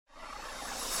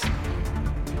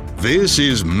This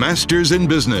is Masters in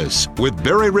Business with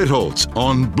Barry Ritholtz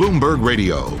on Bloomberg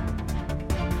Radio.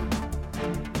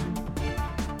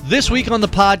 This week on the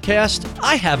podcast,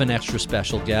 I have an extra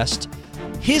special guest.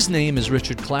 His name is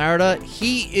Richard Clarida.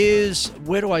 He is,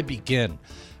 where do I begin?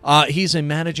 He's a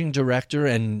managing director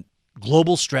and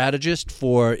global strategist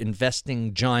for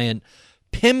investing giant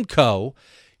Pimco.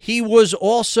 He was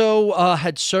also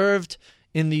had served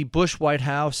in the Bush White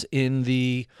House in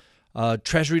the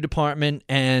Treasury Department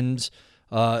and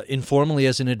informally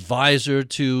as an advisor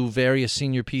to various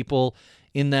senior people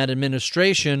in that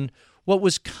administration. What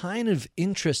was kind of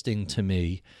interesting to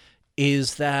me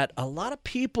is that a lot of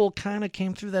people kind of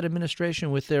came through that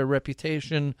administration with their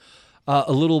reputation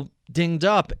a little dinged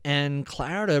up, and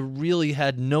Clarida really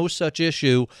had no such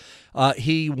issue.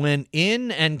 He went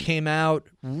in and came out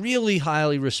really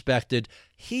highly respected.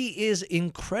 He is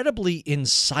incredibly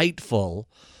insightful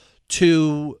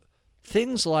to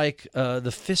things like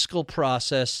the fiscal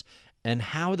process and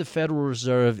how the Federal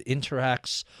Reserve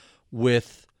interacts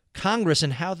with Congress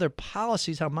and how their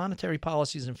policies, how monetary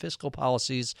policies and fiscal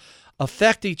policies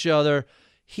affect each other.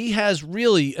 He has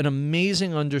really an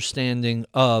amazing understanding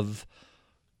of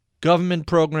government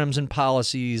programs and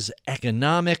policies,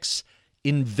 economics,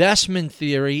 investment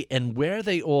theory, and where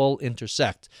they all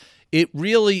intersect. It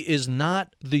really is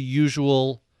not the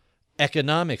usual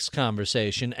economics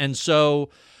conversation. And so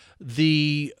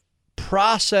the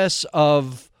process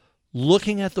of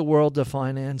looking at the world of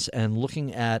finance and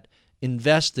looking at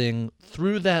investing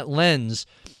through that lens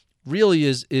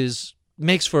really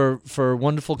makes for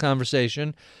wonderful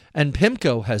conversation. And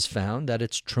Pimco has found that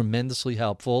it's tremendously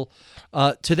helpful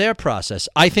to their process.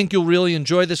 I think you'll really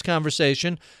enjoy this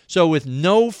conversation. So with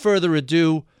no further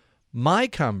ado, my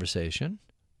conversation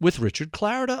with Richard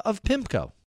Clarida of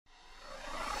Pimco.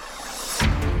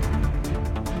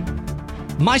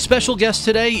 My special guest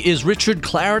today is Richard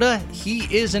Clarida. He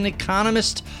is an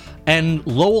economist and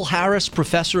Lowell Harris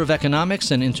Professor of Economics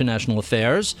and International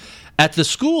Affairs at the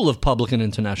School of Public and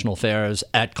International Affairs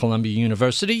at Columbia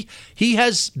University. He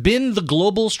has been the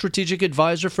Global Strategic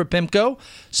Advisor for Pimco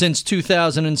since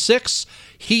 2006.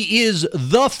 He is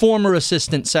the former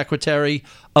Assistant Secretary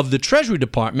of the Treasury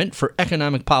Department for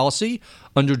Economic Policy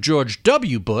under George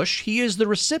W. Bush. He is the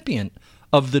recipient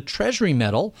of the Treasury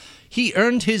Medal. He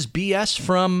earned his BS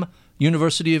from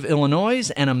University of Illinois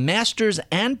and a master's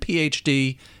and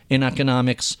PhD in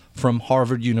economics from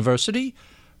Harvard University.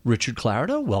 Richard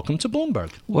Clarida, welcome to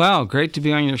Bloomberg. Wow, great to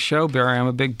be on your show, Barry. I'm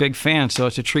a big fan, so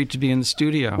it's a treat to be in the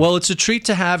studio. Well, it's a treat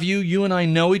to have you. You and I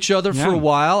know each other for a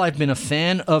while. I've been a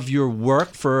fan of your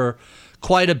work for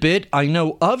quite a bit. I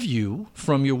know of you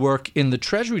from your work in the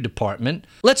Treasury Department.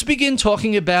 Let's begin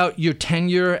talking about your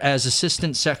tenure as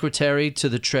Assistant Secretary to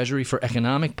the Treasury for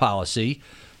Economic Policy.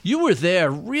 You were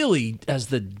there really as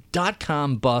the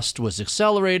dot-com bust was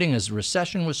accelerating, as the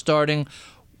recession was starting.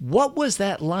 What was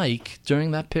that like during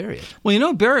that period?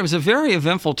 Well, Barry, it was a very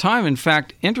eventful time. In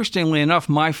fact, interestingly enough,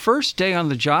 my first day on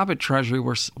the job at Treasury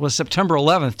was September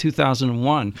 11th,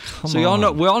 2001. We all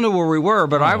know where we were,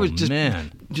 but I was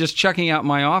just checking out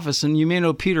my office, and you may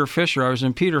know Peter Fisher. I was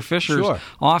in Peter Fisher's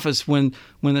office when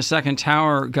the second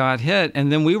tower got hit,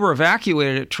 and then we were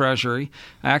evacuated at Treasury.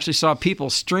 I actually saw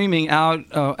people streaming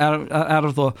out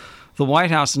of the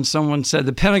White House, and someone said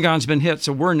the Pentagon's been hit,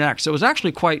 so we're next. So it was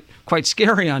actually quite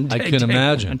scary on day. I can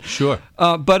imagine. Sure.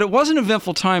 But it was an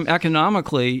eventful time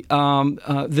economically.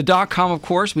 The dot-com, of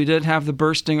course, we did have the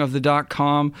bursting of the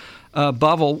dot-com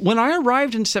bubble. When I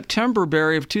arrived in September,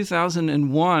 Barry, of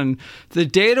 2001, the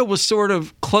data was sort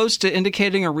of close to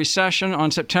indicating a recession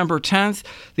on September 10th.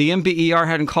 The MBER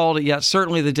hadn't called it yet.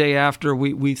 Certainly the day after,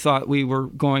 we thought we were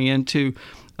going into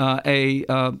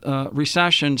a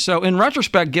recession. So in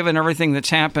retrospect, given everything that's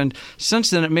happened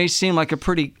since then, it may seem like a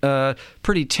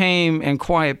pretty tame and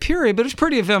quiet period, but it's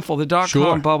pretty eventful. The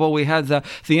dot-com bubble, we had the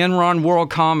Enron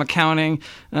WorldCom accounting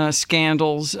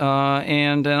scandals,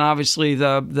 and obviously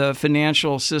the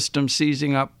financial system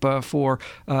seizing up for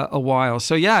a while.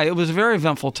 So yeah, it was a very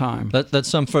eventful time. That's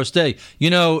some first day.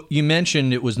 You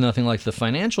mentioned it was nothing like the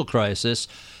financial crisis.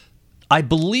 I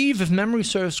believe, if memory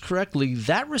serves correctly,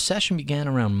 that recession began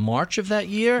around March of that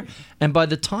year, and by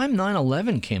the time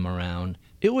 9/11 came around,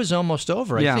 it was almost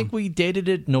over. I think we dated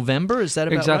it November. Is that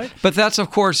about right? But that's,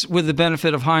 of course, with the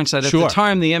benefit of hindsight. At the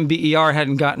time, the MBER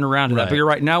hadn't gotten around to that. But you're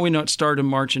right. Now we know it started in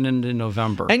March and ended in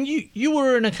November. And you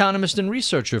were an economist and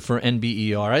researcher for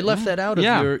NBER. I left that out of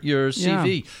your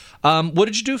CV. What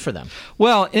did you do for them?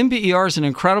 Well, NBER is an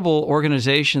incredible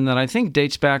organization that I think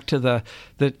dates back to the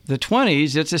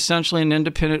 20s. It's essentially an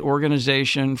independent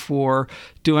organization for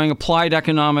doing applied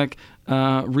economic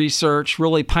research,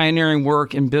 really pioneering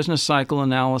work in business cycle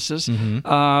analysis.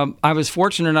 I was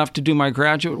fortunate enough to do my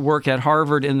graduate work at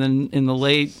Harvard in the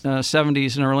late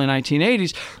 70s and early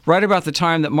 1980s, right about the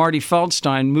time that Marty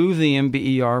Feldstein moved the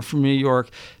MBER from New York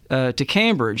to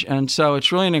Cambridge. And so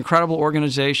it's really an incredible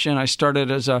organization. I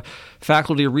started as a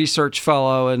faculty research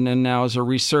fellow and then now as a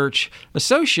research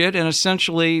associate, and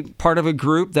essentially part of a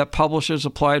group that publishes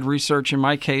applied research, in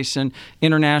my case, in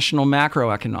international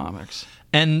macroeconomics.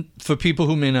 And for people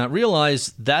who may not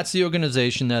realize, that's the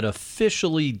organization that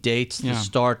officially dates the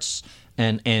starts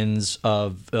and ends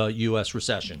of U.S.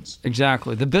 recessions.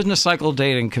 Exactly. The Business Cycle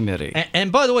Dating Committee.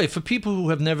 And by the way, for people who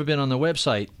have never been on the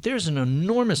website, there's an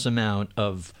enormous amount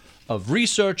of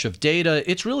research, of data.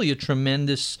 It's really a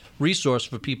tremendous resource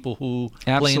for people who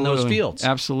play in those fields.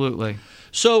 Absolutely.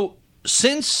 So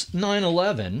since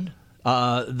 9/11,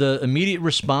 the immediate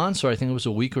response, or I think it was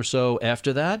a week or so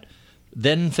after that,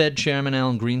 then Fed Chairman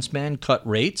Alan Greenspan cut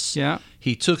rates. Yeah.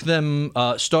 He took them,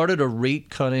 started a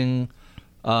rate-cutting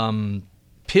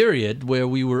period where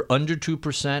we were under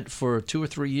 2% for 2 or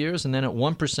 3 years and then at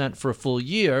 1% for a full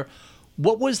year.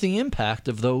 What was the impact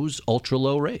of those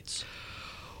ultra-low rates?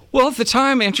 Well, at the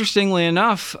time, interestingly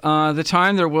enough,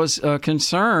 there was a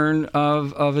concern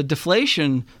of a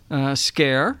deflation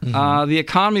scare. The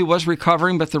economy was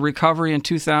recovering, but the recovery in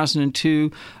 2002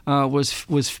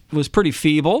 was pretty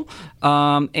feeble,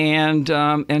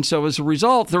 and so as a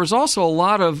result, there was also a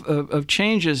lot of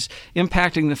changes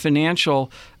impacting the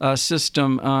financial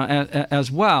system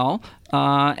as well.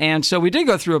 And so we did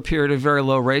go through a period of very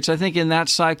low rates. I think in that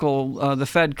cycle, the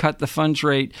Fed cut the funds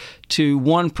rate to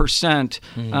 1%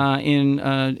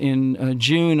 in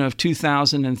June of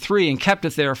 2003 and kept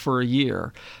it there for a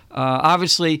year.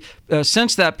 Obviously,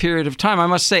 since that period of time, I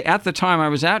must say at the time I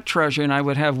was at Treasury and I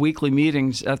would have weekly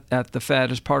meetings at the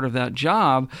Fed as part of that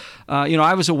job.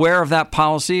 I was aware of that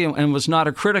policy and was not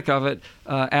a critic of it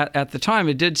at the time.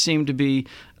 It did seem to be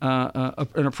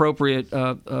an appropriate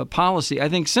policy. I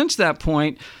think since that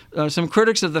point, some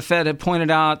critics of the Fed have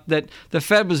pointed out that the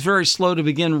Fed was very slow to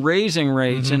begin raising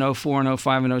rates in 04 and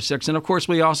 05 and 06. And of course,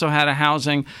 we also had a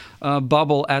housing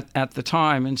bubble at the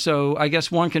time. And so I guess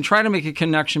one can try to make a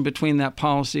connection between that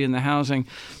policy and the housing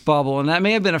bubble. And that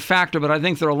may have been a factor, but I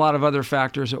think there are a lot of other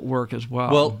factors at work as well.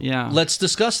 Well, let's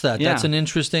discuss that. That's an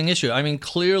interesting issue. I mean,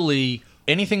 clearly,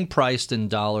 anything priced in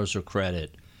dollars or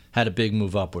credit had a big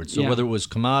move upwards. So whether it was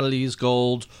commodities,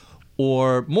 gold,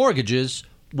 or mortgages,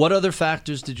 what other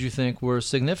factors did you think were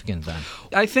significant then?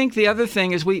 I think the other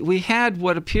thing is we had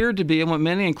what appeared to be, and what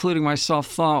many, including myself,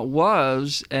 thought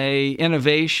was a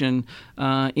innovation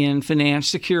in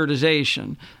finance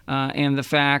securitization, and the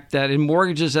fact that in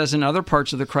mortgages, as in other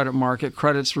parts of the credit market,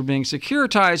 credits were being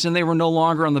securitized and they were no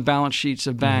longer on the balance sheets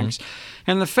of banks.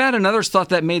 And the Fed and others thought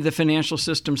that made the financial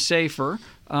system safer.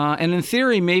 And in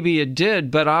theory, maybe it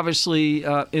did, but obviously,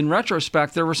 in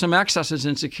retrospect, there were some excesses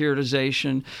in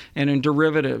securitization and in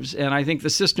derivatives. And I think the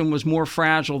system was more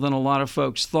fragile than a lot of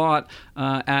folks thought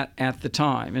at the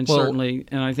time. And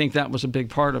and I think that was a big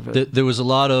part of it. There was a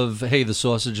lot of, hey, the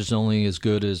sausage is only as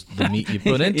good as the meat you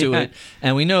put into it.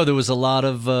 And we know there was a lot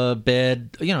of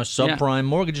bad, subprime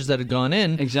mortgages that had gone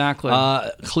in. Exactly.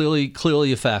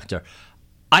 Clearly a factor.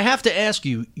 I have to ask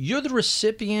you, you're the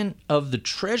recipient of the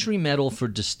Treasury Medal for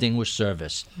Distinguished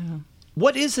Service. Yeah.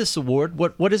 What is this award?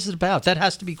 What is it about? That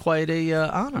has to be quite a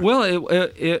honor. Well,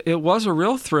 it was a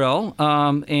real thrill,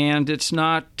 and it's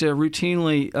not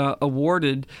routinely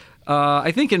awarded.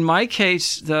 I think in my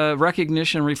case, the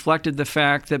recognition reflected the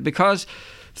fact that because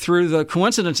through the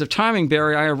coincidence of timing,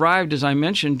 Barry, I arrived, as I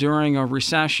mentioned, during a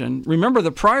recession. Remember,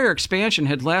 the prior expansion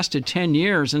had lasted 10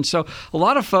 years, and so a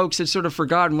lot of folks had sort of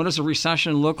forgotten, what does a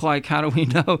recession look like? How do we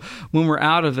know when we're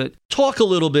out of it? Talk a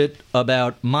little bit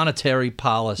about monetary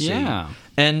policy. Yeah.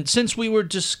 And since we were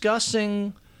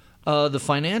discussing the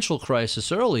financial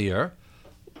crisis earlier,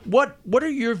 what are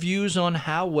your views on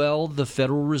how well the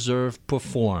Federal Reserve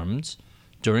performed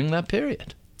during that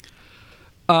period?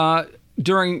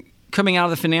 Coming out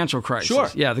of the financial crisis. Sure.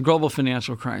 Yeah, the global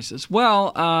financial crisis.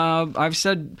 Well, I've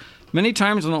said many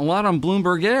times and a lot on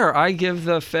Bloomberg Air, I give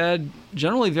the Fed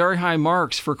generally very high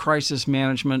marks for crisis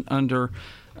management under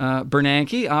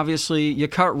Bernanke. Obviously, you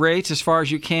cut rates as far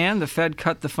as you can. The Fed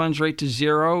cut the funds rate to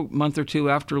zero a month or two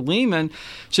after Lehman.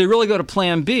 So you really go to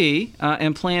Plan B,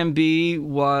 and Plan B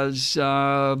was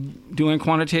doing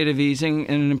quantitative easing,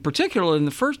 and in particular in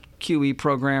the first QE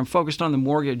program, focused on the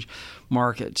mortgage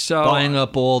market. So buying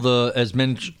up all the, as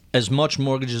as much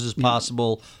mortgages as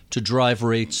possible to drive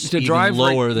rates even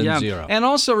lower than zero. And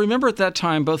also, remember at that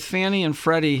time, both Fannie and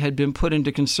Freddie had been put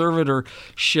into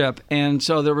conservatorship, and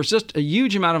so there was just a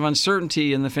huge amount of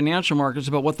uncertainty in the financial markets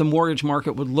about what the mortgage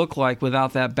market would look like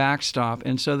without that backstop.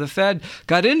 And so the Fed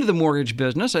got into the mortgage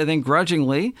business, I think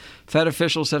grudgingly. Fed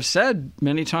officials have said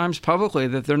many times publicly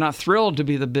that they're not thrilled to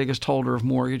be the biggest holder of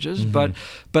mortgages, but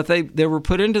they were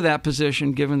put into that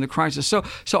position given the crisis. So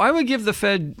I would give the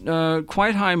Fed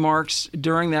quite high marks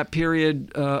during that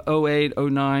period, 08,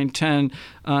 09, 10,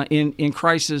 in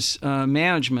crisis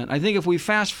management. I think if we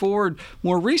fast forward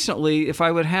more recently, if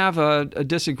I would have a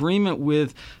disagreement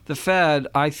with the Fed,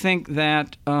 I think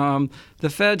that the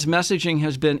Fed's messaging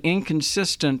has been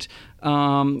inconsistent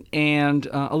and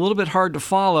a little bit hard to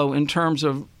follow in terms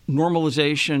of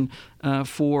normalization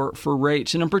for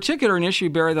rates. And in particular, an issue,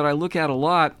 Barry, that I look at a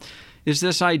lot is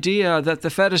this idea that the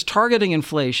Fed is targeting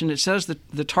inflation. It says that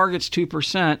the target's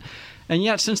 2%. And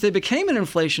yet, since they became an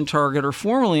inflation targeter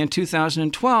formally in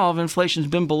 2012, inflation's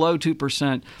been below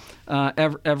 2%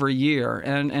 every year.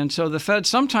 And so the Fed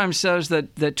sometimes says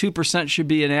that 2% should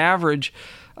be an average,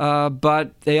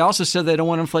 but they also said they don't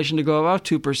want inflation to go above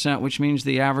 2%, which means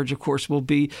the average, of course, will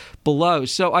be below.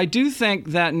 So I do think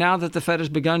that now that the Fed has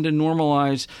begun to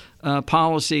normalize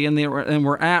policy and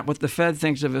we're at what the Fed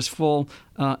thinks of as full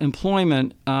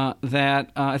employment,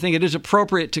 that I think it is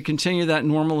appropriate to continue that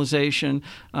normalization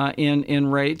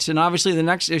in rates. And obviously the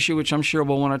next issue, which I'm sure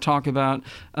we'll want to talk about,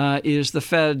 is the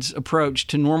Fed's approach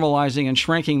to normalizing and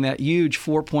shrinking that huge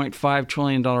 $4.5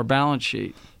 trillion balance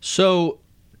sheet. So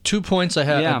 2 points I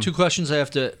have, 2 questions I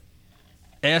have to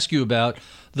ask you about.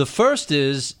 The first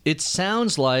is, it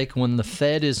sounds like when the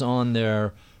Fed is on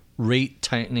their rate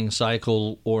tightening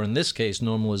cycle, or in this case,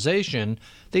 normalization,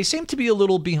 they seem to be a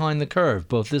little behind the curve,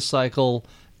 both this cycle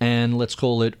and let's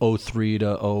call it 03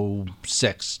 to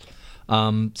 06.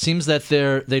 Seems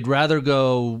that they'd rather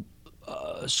go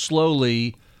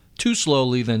too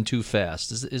slowly than too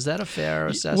fast. Is that a fair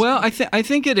assessment? Well, I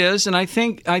think it is, and I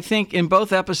think in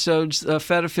both episodes,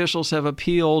 Fed officials have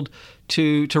appealed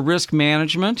to risk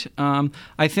management.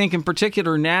 I think in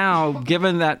particular now,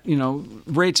 given that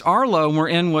rates are low, and we're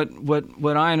in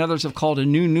what I and others have called a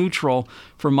new neutral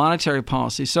for monetary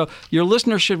policy. So your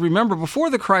listeners should remember, before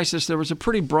the crisis, there was a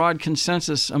pretty broad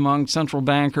consensus among central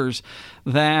bankers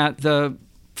that the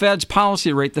Fed's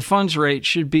policy rate, the funds rate,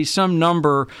 should be some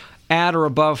number at or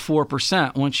above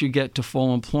 4% once you get to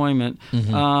full employment.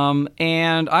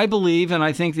 And I believe, and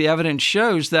I think the evidence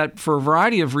shows, that for a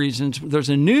variety of reasons, there's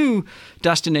a new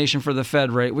destination for the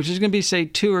Fed rate, which is going to be, say,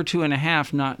 2 or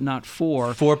 2.5, not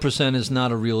 4. 4% is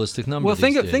not a realistic number. Well,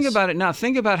 think about it now.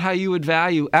 Think about how you would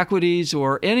value equities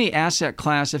or any asset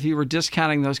class if you were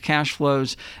discounting those cash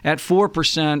flows at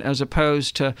 4% as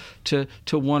opposed to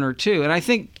 1 or 2. And I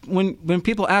think when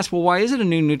people ask, well, why is it a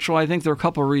new neutral? I think there are a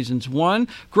couple of reasons. One,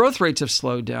 growth rates have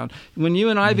slowed down. When you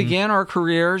and I began our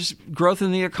careers, growth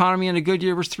in the economy in a good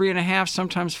year was 3.5%,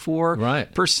 sometimes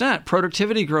 4%.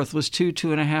 Productivity growth was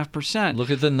 2.5%.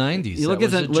 Look at the 90s. You look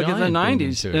at the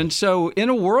 90s. And so in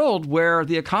a world where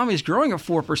the economy is growing at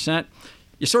 4%,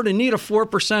 you sort of need a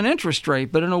 4% interest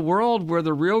rate. But in a world where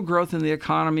the real growth in the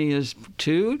economy is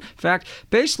 2%, in fact,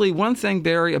 basically one thing,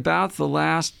 Barry, about the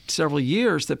last several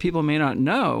years that people may not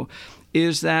know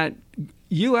is that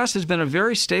U.S. has been a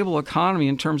very stable economy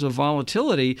in terms of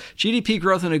volatility. GDP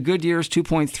growth in a good year is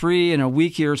 2.3, and a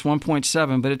weak year is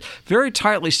 1.7, but it's very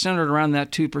tightly centered around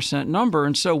that 2% number.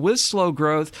 And so with slow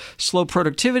growth, slow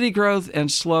productivity growth, and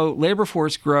slow labor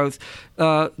force growth,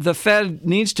 the Fed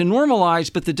needs to normalize,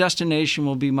 but the destination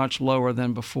will be much lower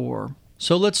than before.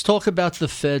 So let's talk about the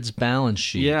Fed's balance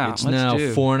sheet. It's now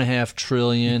 $4.5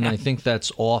 trillion. I think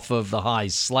that's off of the high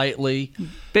slightly.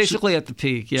 Basically at the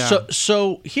peak,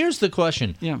 So here's the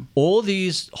question. All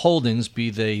these holdings, be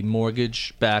they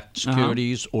mortgage-backed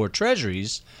securities or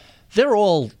treasuries, they're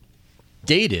all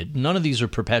dated. None of these are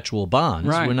perpetual bonds.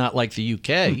 Right. We're not like the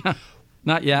UK.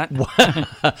 Not yet.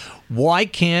 Why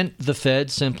can't the Fed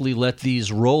simply let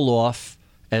these roll off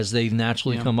as they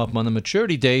naturally come up on the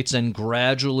maturity dates and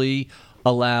gradually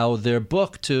allow their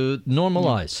book to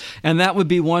normalize? And that would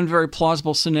be one very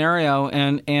plausible scenario.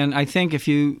 And I think if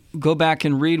you go back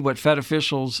and read what Fed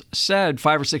officials said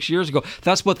 5 or 6 years ago,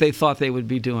 that's what they thought they would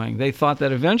be doing. They thought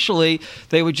that eventually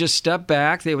they would just step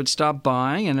back, they would stop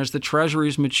buying, and as the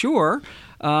treasuries mature,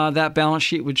 that balance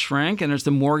sheet would shrink, and as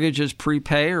the mortgages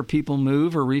prepay or people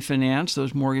move or refinance,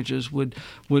 those mortgages would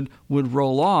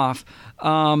roll off.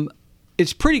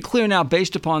 It's pretty clear now,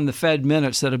 based upon the Fed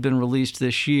minutes that have been released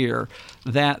this year,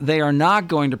 that they are not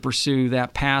going to pursue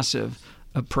that passive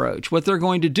approach. What they're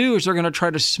going to do is they're going to try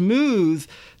to smooth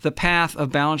the path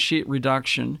of balance sheet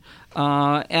reduction.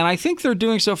 And I think they're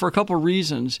doing so for a couple of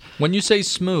reasons. When you say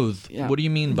smooth, what do you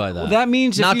mean by that? Well, that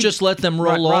means not just let them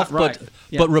roll off, but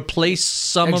replace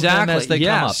some of them as they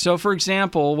come up. So, for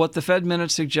example, what the Fed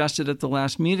minutes suggested at the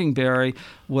last meeting, Barry,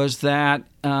 was that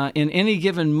in any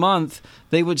given month,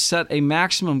 they would set a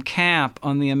maximum cap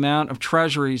on the amount of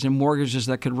treasuries and mortgages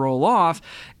that could roll off,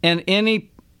 and any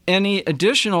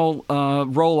additional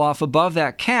roll-off above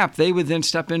that cap, they would then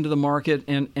step into the market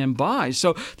and buy.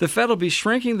 So the Fed will be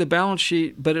shrinking the balance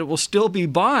sheet, but it will still be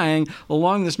buying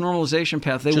along this normalization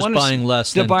path. They just buying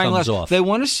less than comes off. They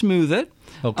want to smooth it.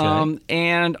 Okay.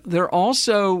 And they're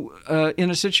also in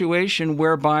a situation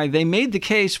whereby they made the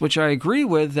case, which I agree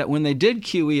with, that when they did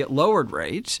QE, it lowered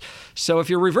rates. So if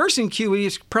you're reversing QE,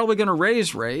 it's probably going to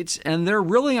raise rates, and they're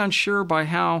really unsure by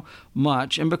how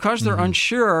much. And because they're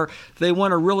unsure, they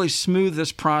want to really smooth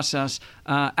this process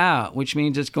out, which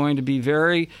means it's going to be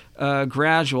very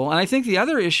gradual. And I think the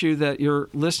other issue that your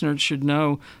listeners should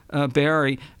know,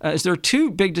 Barry, is there are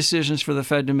two big decisions for the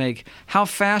Fed to make. How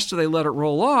fast do they let it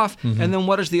roll off? And then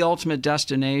what is the ultimate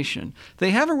destination?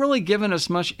 They haven't really given us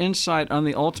much insight on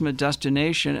the ultimate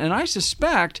destination. And I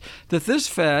suspect that this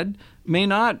Fed may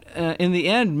not, in the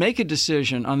end, make a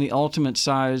decision on the ultimate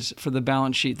size for the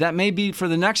balance sheet. That may be for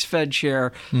the next Fed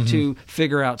chair to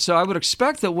figure out. So I would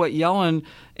expect that what Yellen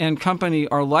and company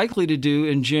are likely to do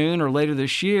in June or later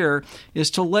this year is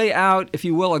to lay out, if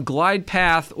you will, a glide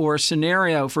path or a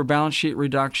scenario for balance sheet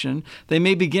reduction. They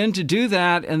may begin to do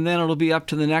that, and then it'll be up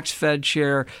to the next Fed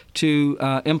chair to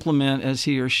implement as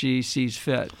he or she sees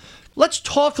fit. Let's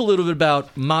talk a little bit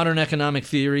about modern economic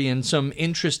theory and some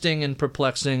interesting and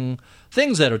perplexing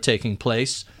things that are taking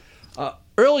place.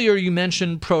 Earlier, you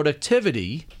mentioned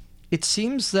productivity. It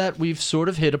seems that we've sort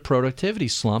of hit a productivity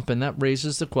slump, and that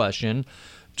raises the question,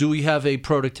 do we have a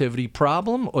productivity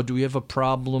problem, or do we have a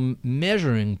problem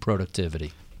measuring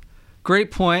productivity?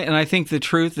 Great point, and I think the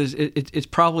truth is it's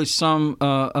probably some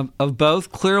of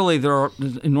both. Clearly, there are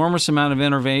an enormous amount of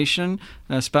innovation,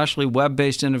 especially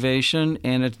web-based innovation,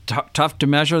 and it's tough to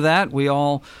measure that. We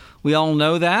all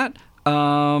know that.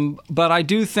 But I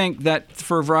do think that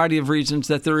for a variety of reasons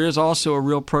that there is also a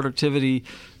real productivity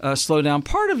slowdown.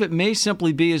 Part of it may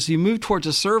simply be as you move towards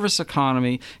a service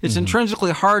economy, it's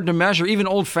intrinsically hard to measure, even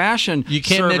old-fashioned You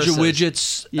can't services. measure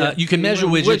widgets. You can measure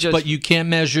widgets, but you can't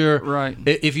measure.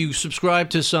 If you subscribe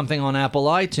to something on Apple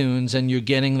iTunes and you're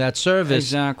getting that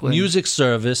service, music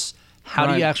service, how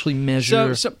do you actually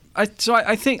measure? I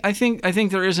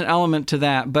think there is an element to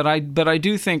that, but I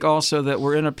do think also that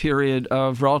we're in a period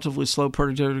of relatively slow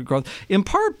productivity growth, in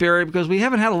part, Barry, because we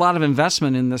haven't had a lot of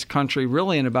investment in this country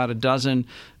really in about a dozen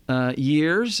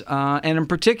years, and in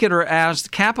particular, as the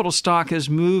capital stock has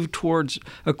moved towards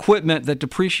equipment that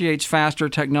depreciates faster,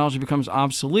 technology becomes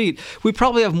obsolete, we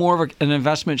probably have more of an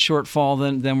investment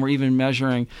shortfall than we're even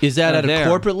measuring. Is that at a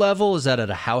corporate level? Is that at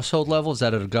a household level? Is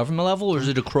that at a government level? Or is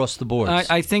it across the board?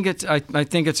 I think it's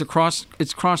across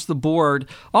the board.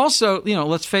 Also,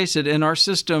 let's face it, in our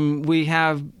system, we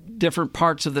have different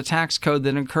parts of the tax code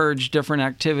that encourage different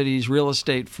activities, real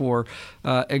estate, for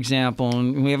example.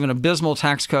 And we have an abysmal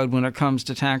tax code when it comes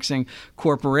to taxing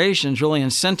corporations, really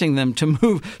incenting them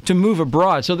to move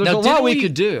abroad. So there's a lot we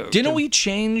could do. Didn't we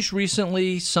change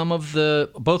recently some of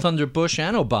the, both under Bush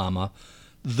and Obama,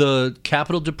 the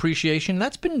capital depreciation?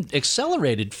 That's been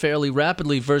accelerated fairly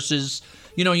rapidly versus...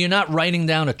 you're not writing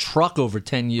down a truck over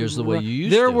 10 years the way you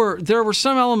used to. There were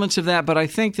some elements of that, but I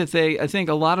think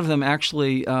a lot of them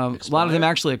actually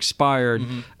expired.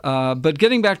 But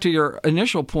getting back to your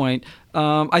initial point,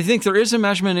 I think there is a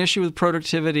measurement issue with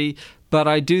productivity, but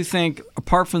I do think,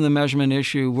 apart from the measurement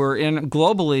issue, we're in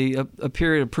globally a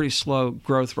period of pretty slow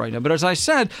growth right now. But as I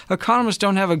said, economists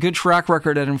don't have a good track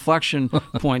record at inflection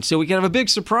points, so we can have a big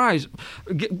surprise.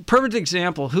 Perfect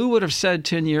example, who would have said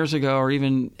 10 years ago or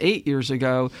even 8 years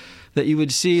ago that you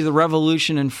would see the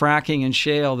revolution in fracking and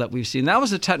shale that we've seen? That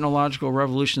was a technological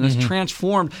revolution that's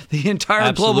transformed the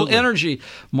entire global energy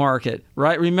market,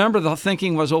 right? Remember, the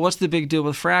thinking was, well, what's the big deal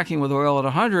with fracking with oil at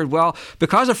 100? Well,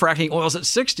 because of fracking, oil's at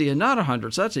 60 and not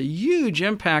 100. So that's a huge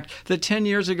impact that 10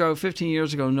 years ago, 15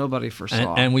 years ago, nobody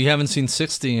foresaw. And we haven't seen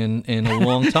 60 in a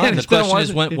long time. The question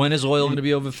is, when is oil going to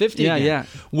be over 50 again? Yeah.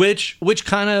 Which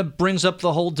kind of brings up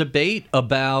the whole debate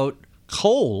about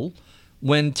coal.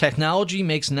 When technology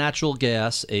makes natural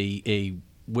gas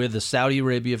we're the Saudi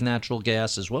Arabia of natural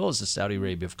gas as well as the Saudi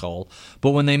Arabia of coal,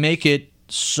 but when they make it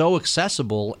so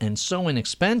accessible and so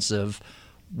inexpensive,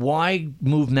 why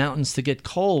move mountains to get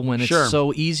coal when it's Sure.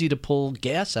 so easy to pull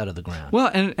gas out of the ground?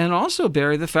 Well, and also,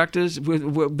 Barry, the fact is,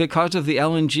 because of the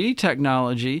LNG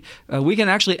technology, we can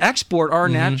actually export our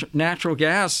natural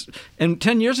gas. And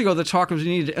 10 years ago, the talk was we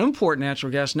needed to import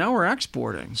natural gas. Now we're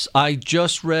exporting. I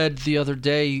just read the other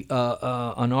day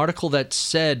an article that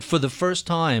said, for the first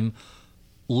time,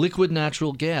 liquid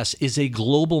natural gas is a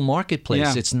global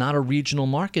marketplace. Yeah. It's not a regional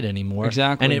market anymore.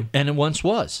 Exactly. And it once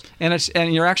was.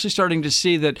 And you're actually starting to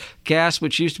see that gas,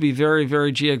 which used to be very,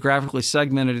 very geographically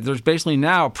segmented, there's basically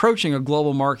now approaching a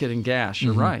global market in gas.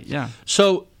 You're right, yeah.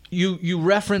 So you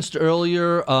referenced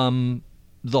earlier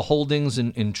the holdings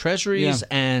in treasuries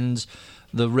and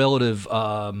the relative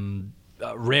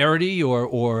rarity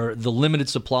or the limited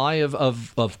supply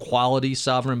of quality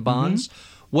sovereign bonds.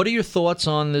 What are your thoughts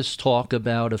on this talk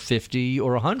about a 50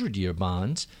 or 100-year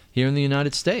bonds here in the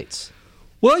United States?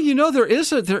 Well, there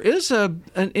is an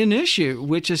issue,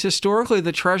 which is historically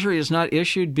the Treasury is not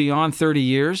issued beyond 30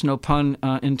 years, no pun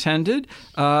intended.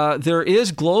 There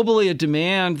is globally a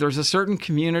demand. There's a certain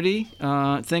community,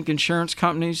 think insurance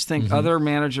companies, think other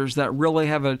managers that really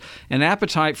have an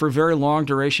appetite for very long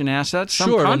duration assets.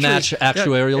 Some Sure, to countries- match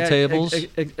actuarial tables.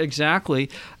 Exactly.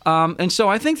 And so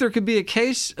I think there could be a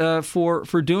case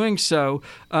for doing so,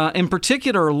 in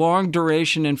particular long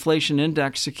duration inflation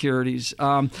index securities.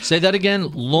 Say that again.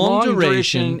 Long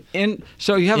duration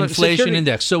so you have inflation a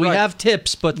index. So we have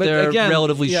tips, but they're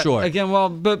relatively short. Again,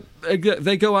 but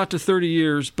they go out to 30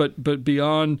 years, but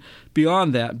beyond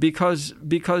that, because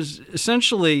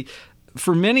essentially,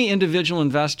 for many individual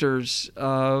investors,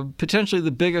 potentially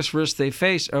the biggest risk they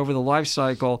face over the life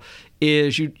cycle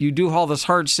is you do all this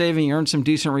hard saving, you earn some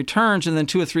decent returns, and then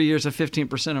 2 or 3 years of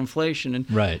 15% inflation.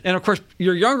 And of course,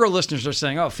 your younger listeners are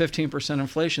saying, 15%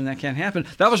 inflation, that can't happen.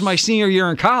 That was my senior year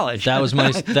in college. That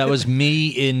was me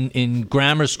in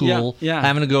grammar school,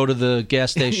 having to go to the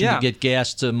gas station to get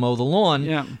gas to mow the lawn.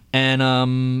 Yeah.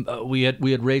 And we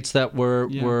had rates that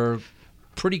were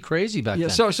pretty crazy back then.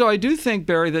 So I do think,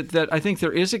 Barry, that I think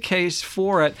there is a case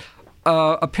for it.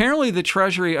 Apparently, the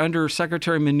Treasury under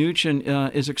Secretary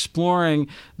Mnuchin is exploring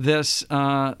this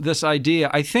idea.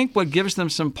 I think what gives them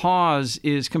some pause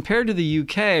is, compared to the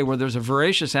UK, where there's a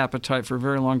voracious appetite for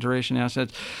very long duration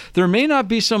assets, there may not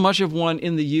be so much of one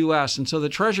in the US. And so the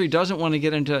Treasury doesn't want to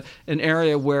get into an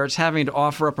area where it's having to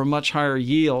offer up a much higher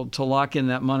yield to lock in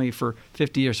that money for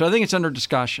 50 years. So I think it's under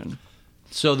discussion.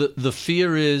 So the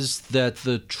fear is that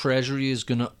the Treasury is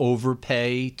going to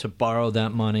overpay to borrow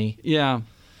that money. Yeah.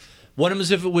 What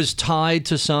happens if it was tied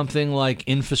to something like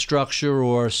infrastructure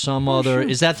or some other? Sure.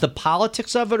 Is that the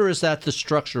politics of it, or is that the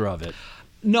structure of it?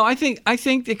 No, I think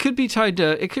it could be tied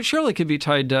to. It surely could be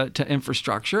tied to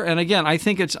infrastructure. And again, I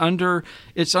think it's under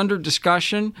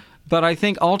discussion. But I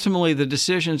think ultimately the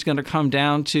decision is going to come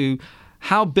down to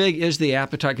how big is the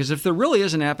appetite? Because if there really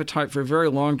is an appetite for very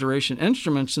long duration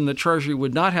instruments, then the Treasury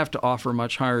would not have to offer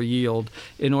much higher yield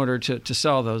in order to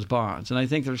sell those bonds. And I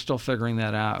think they're still figuring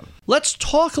that out. Let's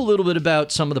talk a little bit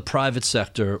about some of the private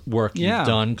sector work you've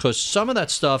done, because some of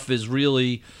that stuff is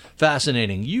really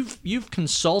fascinating. You've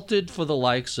consulted for the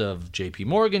likes of J.P.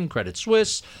 Morgan, Credit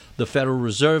Suisse, the Federal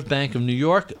Reserve Bank of New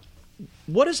York.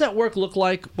 What does that work look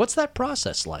like? What's that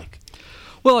process like?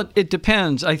 Well, it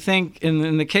depends. I think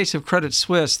in the case of Credit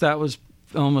Suisse, that was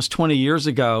almost 20 years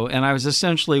ago, and I was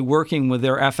essentially working with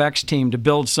their FX team to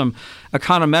build some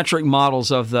econometric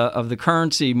models of the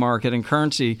currency market and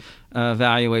currency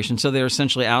valuation. So they're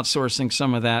essentially outsourcing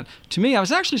some of that to me. I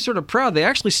was actually sort of proud.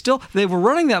 They were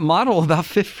running that model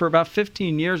for about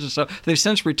 15 years or so. They've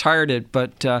since retired it,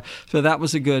 but so that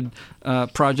was a good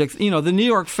project. The New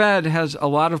York Fed has a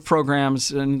lot of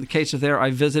programs. In the case of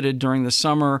I visited during the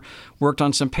summer, worked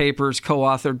on some papers,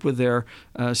 co-authored with their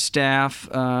staff,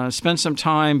 spent some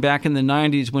time back in the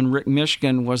 90s when Rick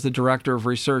Mishkin was the director of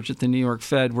research at the New York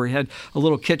Fed, where he had a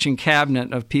little kitchen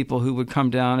cabinet of people who would come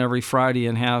down every Friday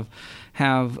and have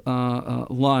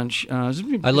lunch.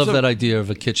 I love that idea of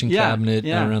a kitchen cabinet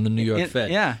around the New York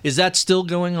Fed. Yeah. Is that still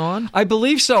going on? I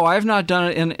believe so. I have not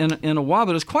done it in a while,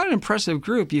 but it's quite an impressive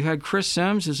group. You had Chris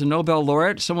Sims, who's a Nobel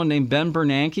laureate. Someone named Ben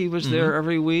Bernanke was there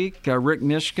every week. Rick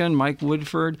Mishkin, Mike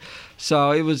Woodford.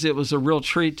 So it was a real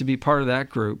treat to be part of that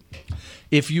group.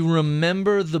 If you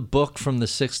remember the book from the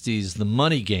 60s, The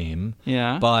Money Game,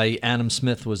 by Adam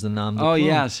Smith was the nom de plume. Oh,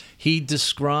 yes. He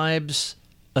describes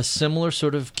a similar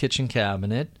sort of kitchen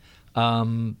cabinet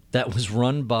that was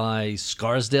run by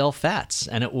Scarsdale Fats,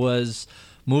 and it was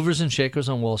movers and shakers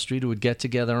on Wall Street who would get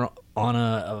together on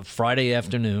a Friday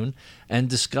afternoon and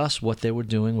discuss what they were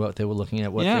doing, what they were looking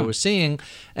at, what they were seeing.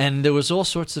 And there was all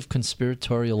sorts of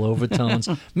conspiratorial overtones.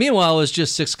 Meanwhile, it was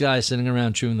just six guys sitting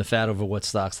around chewing the fat over what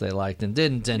stocks they liked and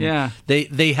didn't. And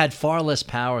they had far less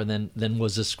power than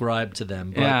was ascribed to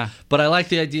them. But I like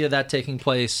the idea of that taking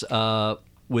place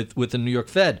with the New York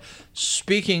Fed.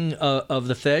 Speaking of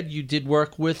the Fed, you did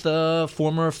work with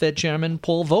former Fed Chairman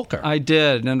Paul Volcker. I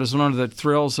did, and it was one of the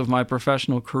thrills of my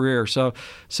professional career. So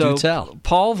do tell.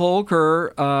 Paul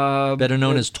Volcker, better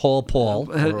known as Tall Paul,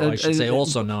 or I should say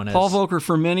also known as Paul Volcker.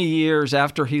 For many years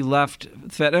after he left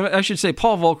Fed, I should say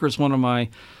Paul Volcker is one of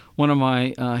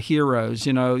my heroes.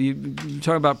 You know, you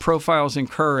talk about profiles in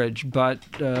courage, but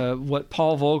what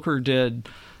Paul Volcker did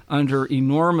under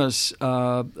enormous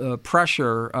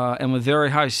pressure and with very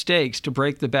high stakes to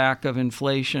break the back of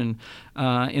inflation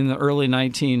in the early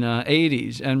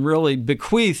 1980s and really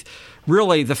bequeath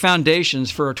the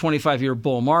foundations for a 25-year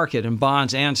bull market in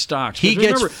bonds and stocks. He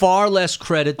gets far less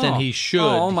credit than he should.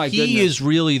 Oh, my goodness. He is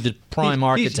really the prime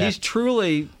architect. He's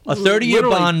truly a 30-year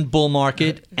bond bull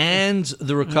market and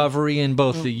the recovery in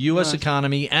both the U.S.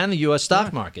 economy and the U.S.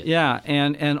 stock market. Yeah,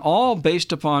 and all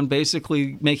based upon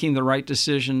basically making the right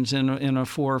decisions in a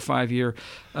 4 or 5 year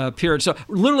period. So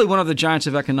literally one of the giants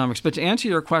of economics. But to answer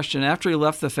your question, after he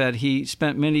left the Fed, he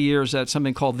spent many years at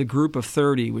something called the Group of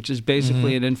 30, which is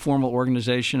basically an informal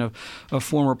organization of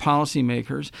former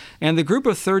policymakers. And the Group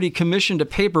of 30 commissioned a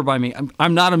paper by me.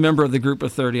 I'm not a member of the Group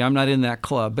of 30. I'm not in that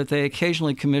club. But they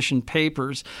occasionally commission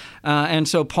papers. And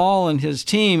so Paul and his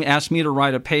team asked me to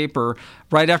write a paper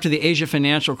right after the Asia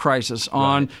financial crisis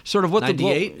on sort of what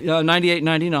 98,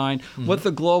 99, what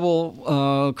the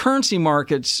global currency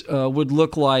markets would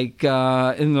look like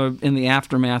in the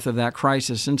aftermath of that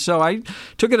crisis. And so I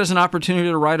took it as an opportunity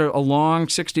to write a long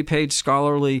 60-page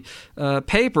scholarly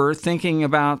paper thinking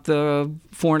about the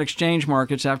foreign exchange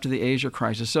markets after the Asia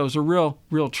crisis. So it was a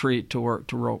real treat to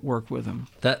work with him.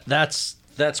 That's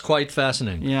quite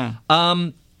fascinating. Yeah.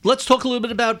 Let's talk a little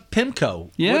bit about Pimco.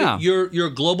 Yeah. You're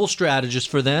a global strategist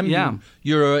for them. Yeah.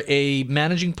 You're a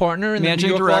managing partner in the New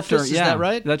York director. office. Is that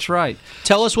right? That's right.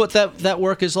 Tell us what that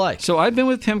work is like. So I've been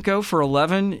with Pimco for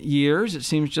 11 years. It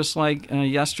seems just like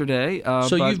yesterday.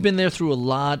 So you've been there through a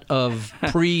lot of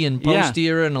pre and post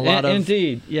era and a lot of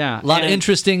indeed, a lot of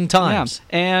interesting times.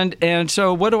 Yeah. And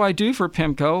so what do I do for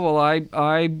Pimco? Well,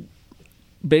 I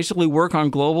basically work on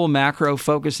global macro,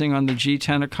 focusing on the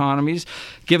G10 economies.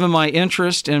 Given my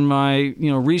interest and my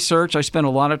research, I spend a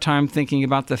lot of time thinking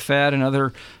about the Fed and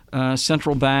other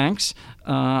central banks.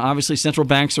 Obviously, central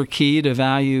banks are key to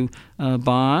value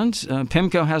bonds.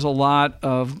 Pimco has a lot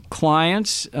of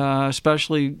clients,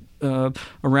 especially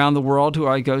around the world, who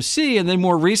I go see. And then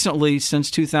more recently,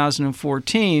 since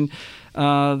 2014,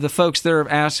 the folks there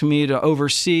have asked me to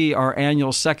oversee our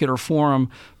annual Secular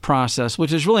Forum process,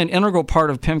 which is really an integral part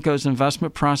of Pimco's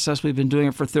investment process. We've been doing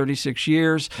it for 36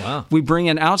 years. Wow. We bring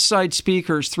in outside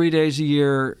speakers 3 days a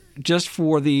year just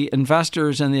for the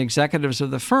investors and the executives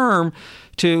of the firm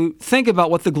to think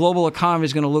about what the global economy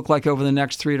is going to look like over the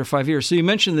next 3 to 5 years. So you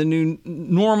mentioned the new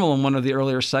normal in one of the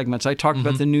earlier segments. I talked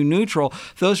about the new neutral.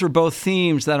 Those were both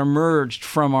themes that emerged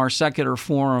from our Secular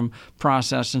Forum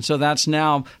process. And so that's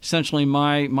now essentially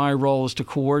my role is to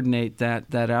coordinate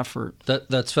that effort.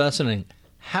 That's fascinating.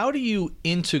 How do you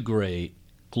integrate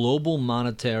global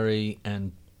monetary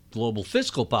and global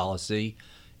fiscal policy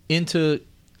into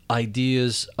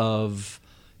ideas of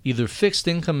either fixed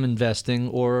income investing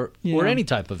or any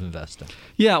type of investing?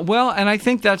 Yeah, well, and I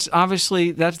think that's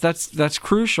obviously that's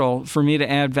crucial for me to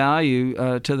add value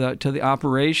to the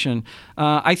operation.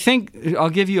 I think I'll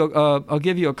give you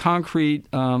a concrete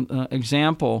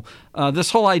example.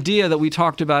 This whole idea that we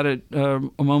talked about it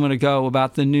a moment ago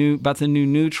about the new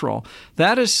neutral,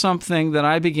 that is something that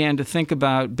I began to think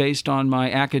about based on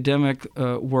my academic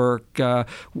work,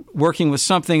 working with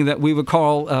something that we would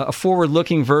call a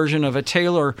forward-looking version of a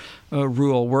Taylor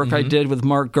rule, work I did with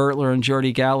Mark Gertler and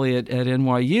Jordi Galli at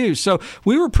NYU. So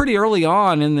we were pretty early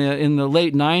on in the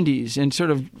late 90s in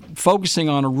sort of focusing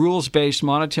on a rules-based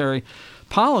monetary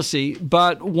policy.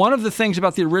 But one of the things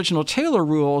about the original Taylor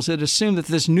rules, it assumed that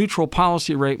this neutral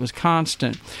policy rate was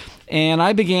constant. And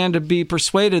I began to be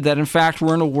persuaded that, in fact,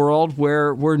 we're in a world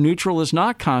where neutral is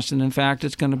not constant. In fact,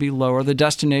 it's going to be lower, the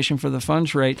destination for the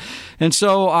funds rate. And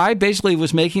so I basically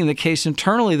was making the case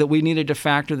internally that we needed to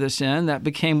factor this in. That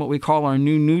became what we call our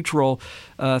new neutral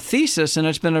thesis, and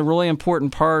it's been a really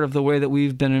important part of the way that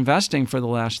we've been investing for the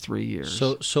last 3 years.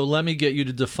 So let me get you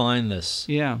to define this.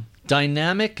 Yeah.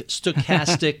 Dynamic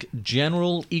stochastic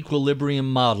general equilibrium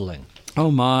modeling.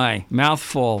 Oh, my.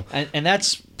 Mouthful. And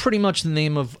that's pretty much the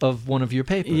name of one of your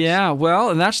papers. Yeah,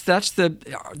 well, and that's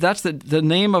the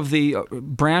name of the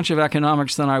branch of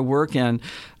economics that I work in.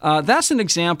 That's an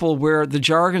example where the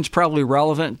jargon's probably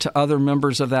relevant to other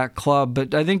members of that club,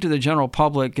 but I think to the general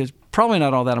public it's probably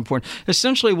not all that important.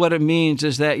 Essentially what it means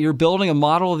is that you're building a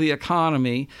model of the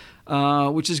economy,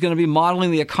 which is going to be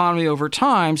modeling the economy over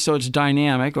time, so it's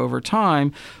dynamic over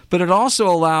time, but it also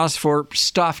allows for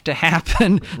stuff to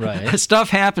happen. Right. Stuff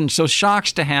happens, so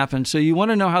shocks to happen. So you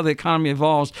want to know how the economy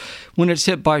evolves when it's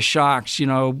hit by shocks,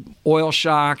 oil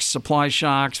shocks, supply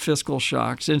shocks, fiscal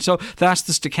shocks. And so that's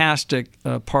the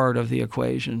stochastic part of the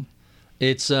equation.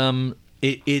 It's so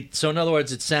in other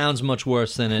words, it sounds much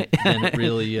worse than it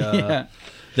really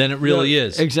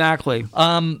is. Exactly.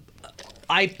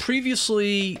 I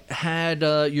previously had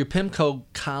your Pimco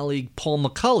colleague Paul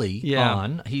McCulley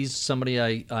on. He's somebody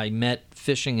I met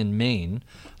fishing in Maine,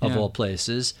 of all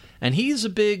places, and he's a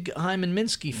big Hyman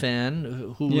Minsky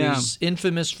fan who is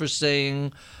infamous for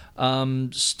saying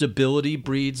stability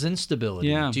breeds instability.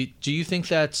 Yeah. Do you think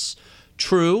that's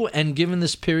true? And given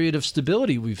this period of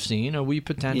stability we've seen, are we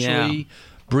potentially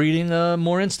breeding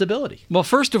more instability? Well,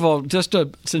 first of all,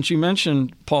 since you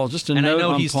mentioned Paul, just a note on Paul. And I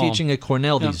know he's teaching at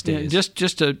Cornell these days.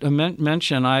 Just to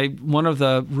mention, one of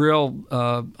the real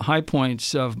high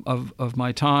points of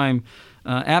my time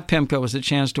at Pimco was a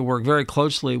chance to work very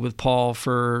closely with Paul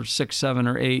for 6, 7,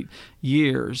 or 8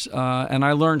 years, and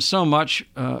I learned so much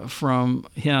from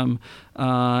him.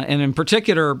 And in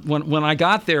particular, when I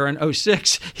got there in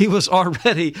 2006, he was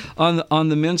already on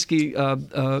the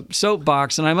Minsky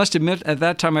soapbox, and I must admit at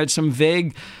that time I had some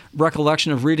vague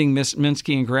recollection of reading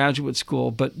Minsky in graduate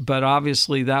school, but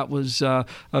obviously that was a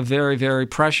very, very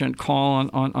prescient call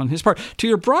on his part. To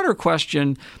your broader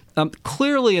question,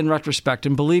 clearly in retrospect,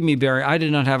 and believe me, Barry, I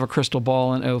did not have a crystal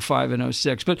ball in 2005 and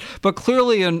 2006, but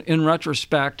clearly in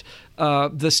retrospect,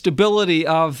 the stability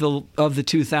of the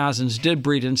 2000s did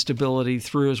breed instability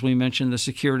through, as we mentioned, the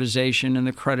securitization and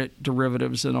the credit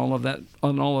derivatives and all of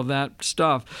that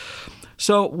stuff.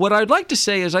 So what I'd like to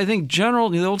say is I think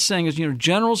the old saying is,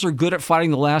 generals are good at fighting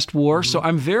the last war. Mm-hmm. So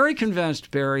I'm very convinced,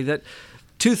 Barry, that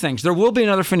two things. There will be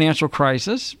another financial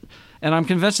crisis. And I'm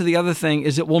convinced that the other thing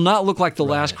is it will not look like the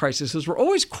last crisis, because we're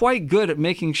always quite good at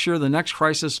making sure the next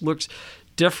crisis looks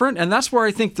different. And that's where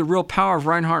I think the real power of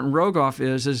Reinhart and Rogoff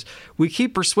is we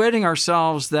keep persuading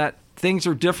ourselves that things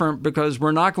are different because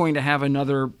we're not going to have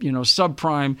another,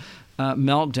 subprime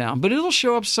meltdown. But it'll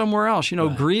show up somewhere else.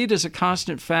 Greed is a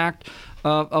constant fact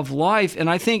of life.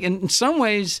 And I think in some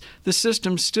ways the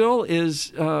system still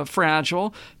is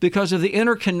fragile because of the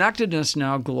interconnectedness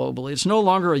now globally. It's no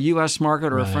longer a U.S.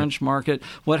 market or a French market.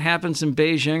 What happens in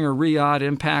Beijing or Riyadh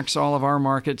impacts all of our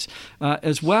markets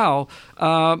as well.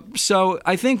 So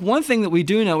I think one thing that we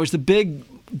do know is the big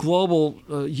global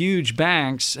huge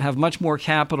banks have much more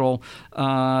capital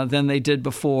than they did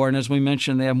before. And as we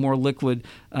mentioned, they have more liquid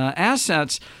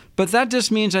assets. But that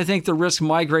just means I think the risk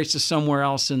migrates to somewhere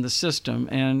else in the system.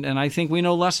 And I think we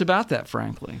know less about that,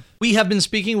 frankly. We have been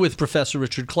speaking with Professor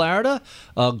Richard Clarida,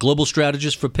 a global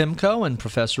strategist for Pimco and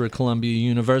professor at Columbia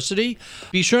University.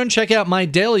 Be sure and check out my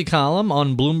daily column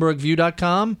on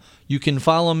BloombergView.com. You can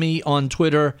follow me on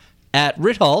Twitter at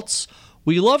Ritholtz.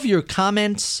 We love your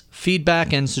comments,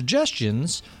 feedback, and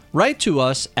suggestions. Write to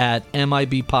us at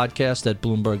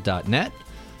mibpodcast@bloomberg.net.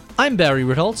 I'm Barry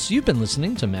Ritholtz. You've been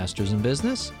listening to Masters in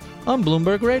Business on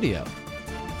Bloomberg Radio.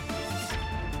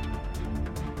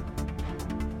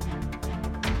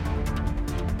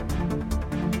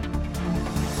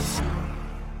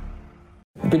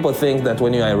 People think that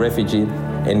when you are a refugee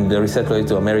and they resettle you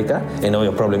to America and all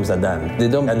your problems are done. They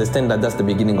don't understand that that's the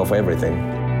beginning of everything.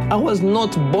 I was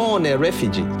not born a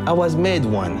refugee. I was made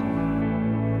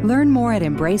one. Learn more at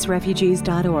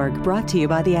embracerefugees.org, brought to you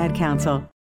by the Ad Council.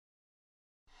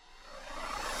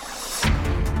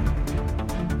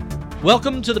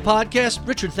 Welcome to the podcast.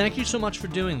 Richard, thank you so much for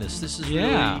doing this. This is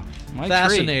really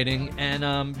fascinating. Treat.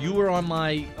 And you were on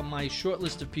my short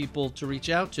list of people to reach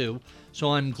out to,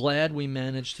 so I'm glad we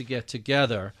managed to get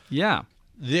together. Yeah.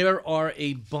 There are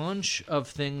a bunch of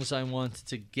things I wanted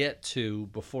to get to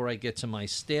before I get to my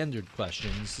standard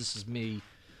questions. This is me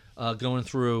going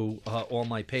through all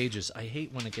my pages. I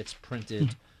hate when it gets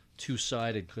printed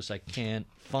two-sided because I can't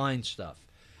find stuff.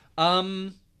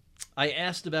 I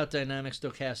asked about dynamic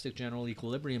stochastic general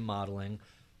equilibrium modeling.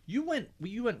 You went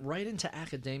right into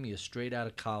academia straight out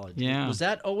of college. Yeah. Was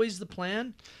that always the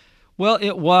plan? Well,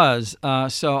 it was.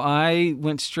 So I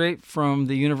went straight from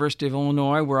the University of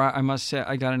Illinois, where I must say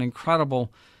I got an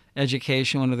incredible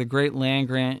education, one of the great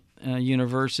land-grant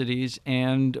universities,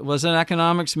 and was an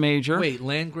economics major. Wait,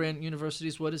 land-grant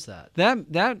universities, what is that?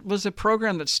 That was a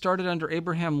program that started under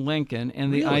Abraham Lincoln,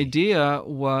 and the Really? idea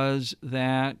was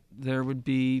that there would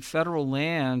be federal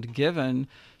land given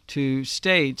to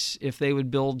states if they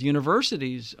would build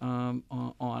universities on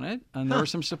it, and there was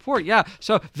some support. Yeah,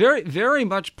 so very, very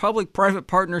much public-private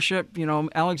partnership,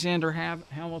 Alexander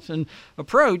Hamilton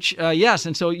approach. Yes,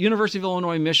 and so University of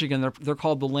Illinois, Michigan, they're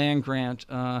called the land-grant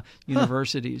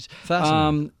universities.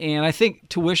 Fascinating. And I think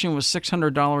tuition was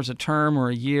 $600 a term or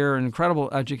a year, an incredible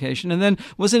education, and then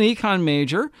was an econ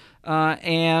major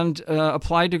and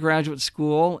applied to graduate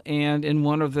school, and in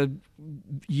one of the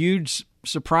huge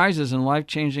surprises and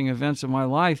life-changing events of my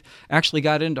life, actually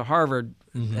got into Harvard.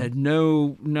 Had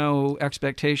no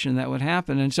expectation that would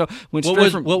happen, and so went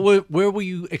straight where were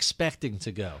you expecting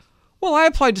to go? Well, I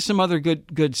applied to some other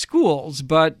good schools,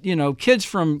 but kids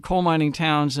from coal mining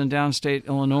towns in downstate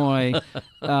Illinois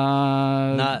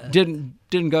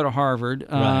didn't go to Harvard.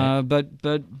 Right.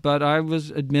 But I was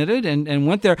admitted and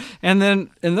went there. And then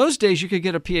in those days, you could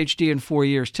get a PhD in 4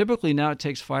 years. Typically now it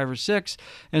takes 5 or 6.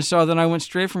 And so then I went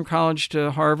straight from college to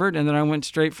Harvard, and then I went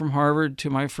straight from Harvard to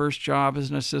my first job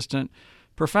as an assistant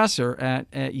professor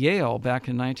at Yale back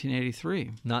in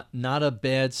 1983. Not a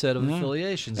bad set of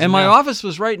affiliations. And my office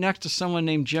was right next to someone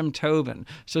named Jim Tobin.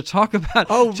 So talk about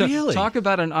really? Talk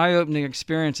about an eye-opening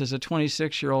experience as a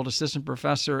 26-year-old assistant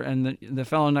professor, and the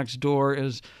fellow next door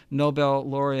is Nobel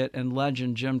laureate and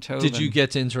legend Jim Tobin. Did you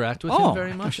get to interact with him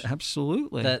very much?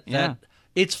 Absolutely.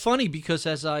 It's funny because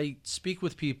as I speak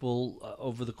with people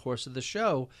over the course of the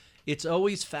show, it's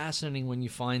always fascinating when you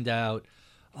find out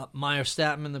Meyer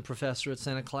Statman, the professor at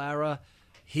Santa Clara,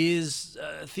 his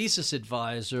thesis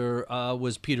advisor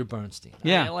was Peter Bernstein.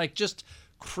 Yeah. Just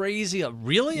crazy.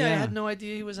 Really? Yeah. I had no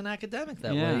idea he was an academic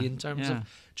that way in terms of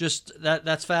just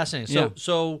that's fascinating.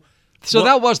 So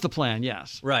that was the plan,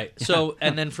 yes. Right. So,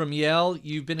 and then from Yale,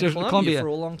 you've been in Columbia for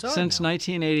a long time since now.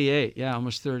 1988. Yeah,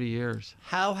 almost 30 years.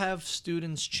 How have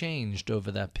students changed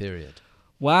over that period?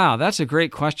 Wow, that's a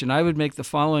great question. I would make the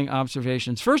following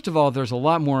observations. First of all, there's a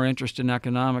lot more interest in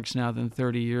economics now than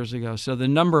 30 years ago. So the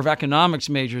number of economics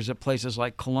majors at places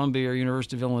like Columbia or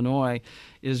University of Illinois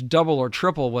is double or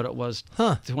triple what it was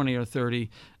 20 or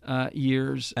 30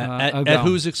 years ago. At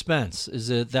whose expense? Is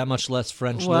it that much less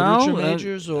French literature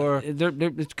majors, or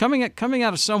it's coming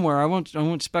out of somewhere? I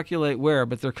won't speculate where,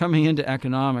 but they're coming into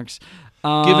economics.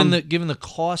 Given the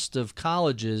cost of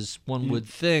colleges, one would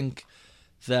think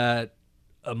that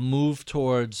a move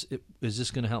towards is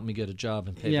this going to help me get a job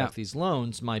and pay back these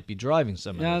loans might be driving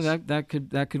some of this.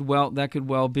 That could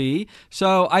well be.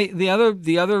 So the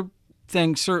other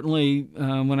thing certainly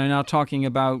when I'm now talking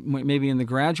about maybe in the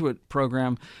graduate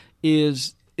program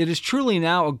is it is truly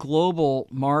now a global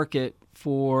market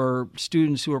for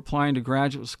students who are applying to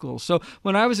graduate school. So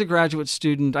when I was a graduate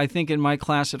student, I think in my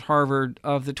class at Harvard,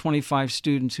 of the 25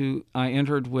 students who I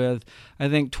entered with, I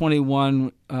think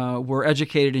 21 were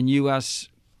educated in U.S.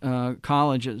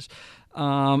 Colleges.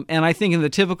 And I think in the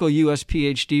typical U.S.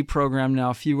 PhD program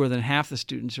now, fewer than half the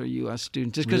students are U.S.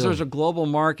 students, just because there's a global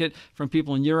market from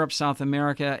people in Europe, South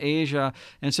America, Asia.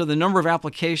 And so the number of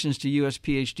applications to U.S.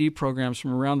 PhD programs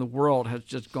from around the world has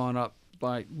just gone up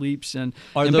by leaps and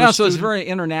bounds. So it's a very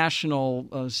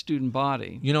international student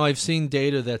body. I've seen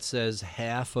data that says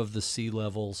half of the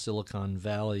C-level Silicon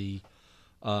Valley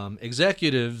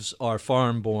executives are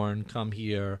foreign-born, come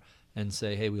here and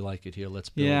say, "Hey, we like it here. Let's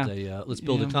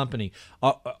build a company."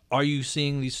 Are you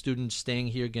seeing these students staying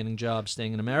here, getting jobs,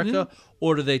 staying in America,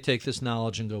 or do they take this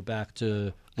knowledge and go back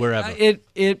to wherever?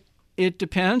 It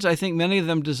depends. I think many of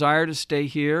them desire to stay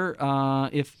here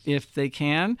if they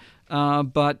can.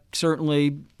 But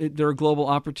certainly there are global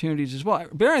opportunities as well.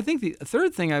 Barry, I think the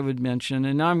third thing I would mention,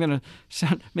 and now I'm going to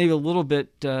sound maybe a little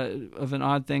bit of an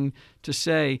odd thing to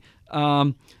say,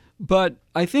 but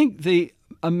I think the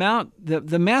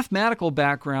mathematical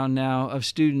background now of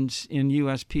students in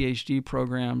U.S. PhD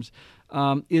programs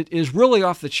it is really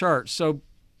off the charts. So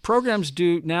programs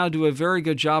now do a very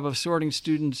good job of sorting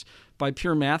students by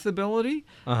pure math ability.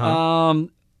 I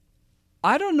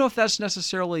don't know if that's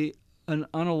necessarily an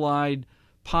unallied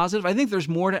positive. I think there's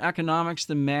more to economics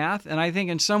than math, and I think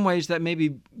in some ways that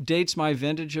maybe dates my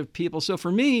vintage of people. So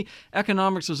for me,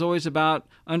 economics was always about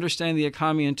understanding the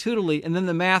economy intuitively, and then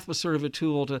the math was sort of a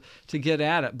tool to get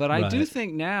at it. But I do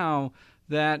think now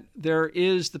that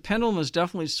the pendulum has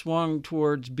definitely swung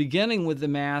towards beginning with the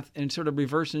math and sort of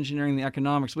reverse engineering the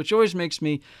economics, which always makes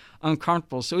me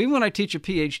uncomfortable. So even when I teach a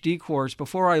PhD course,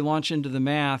 before I launch into the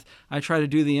math, I try to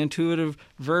do the intuitive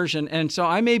version. And so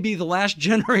I may be the last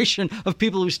generation of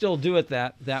people who still do it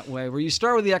that way, where you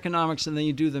start with the economics and then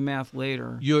you do the math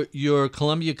later. Your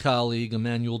Columbia colleague,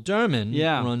 Emmanuel Derman,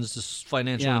 runs this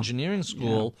financial engineering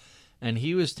school, and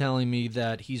he was telling me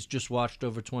that he's just watched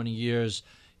over 20 years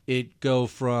it go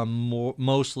from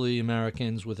mostly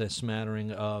Americans with a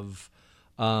smattering of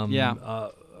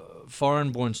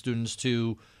foreign-born students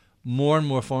to more and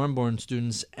more foreign-born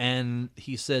students, and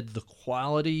he said the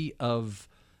quality of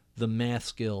the math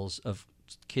skills of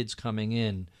kids coming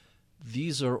in,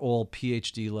 these are all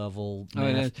PhD level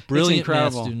math, brilliant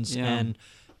math students, and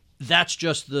that's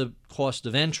just the cost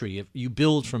of entry. If you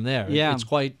build from there, it's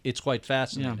quite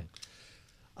fascinating.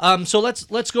 So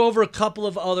let's go over a couple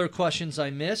of other questions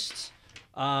I missed.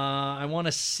 I want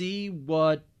to see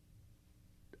what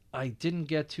I didn't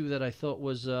get to that I thought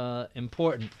was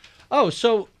important. Oh,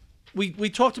 so we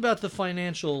talked about the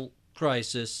financial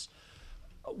crisis.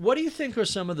 What do you think are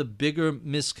some of the bigger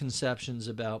misconceptions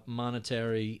about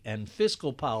monetary and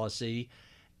fiscal policy?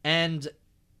 And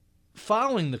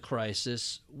following the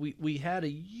crisis, we had a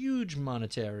huge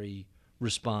monetary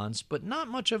response, but not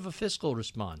much of a fiscal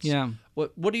response.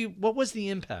 What was the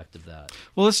impact of that?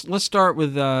 Well, let's start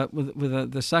with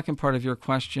the second part of your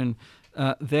question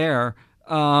there.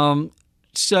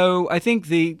 So I think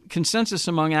the consensus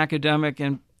among academic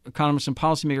and economists and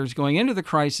policymakers going into the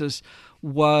crisis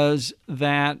was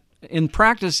that in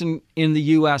practice in the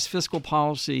U.S., fiscal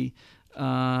policy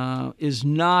is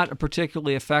not a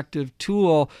particularly effective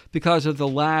tool because of the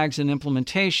lags in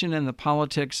implementation and the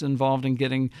politics involved in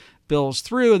getting bills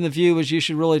through. And the view is you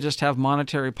should really just have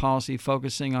monetary policy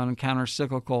focusing on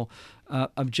counter-cyclical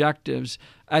objectives.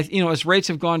 As rates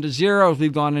have gone to zero, as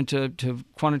we've gone into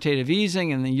quantitative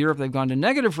easing, and in Europe they've gone to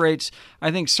negative rates,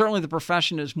 I think certainly the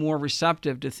profession is more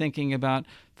receptive to thinking about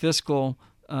fiscal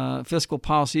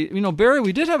policy. Barry,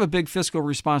 we did have a big fiscal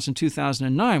response in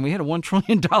 2009. We had a $1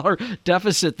 trillion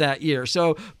deficit that year.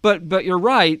 So, but you're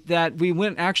right that we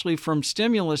went actually from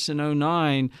stimulus in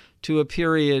 2009 to a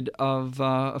period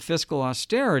of fiscal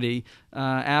austerity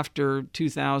after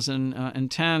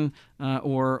 2010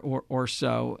 or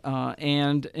so.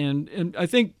 And I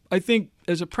think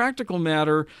as a practical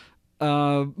matter,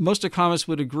 most economists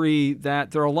would agree that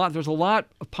there's a lot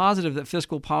of positive that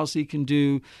fiscal policy can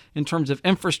do in terms of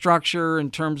infrastructure,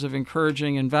 in terms of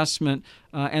encouraging investment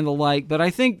and the like. But I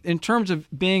think in terms of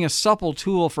being a supple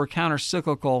tool for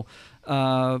counter-cyclical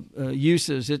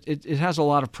uses, it has a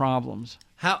lot of problems.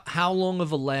 How long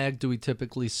of a lag do we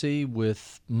typically see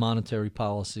with monetary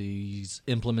policy's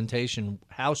implementation?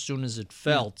 How soon is it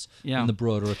felt in the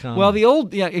broader economy? Well,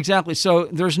 exactly. So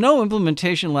there's no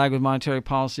implementation lag with monetary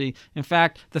policy. In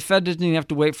fact, the Fed doesn't even have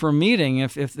to wait for a meeting.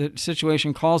 If the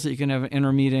situation calls it, you can have an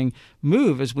intermeeting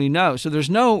move, as we know. So there's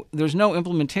no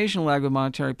implementation lag with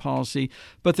monetary policy,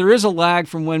 but there is a lag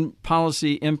from when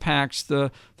policy impacts the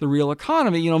real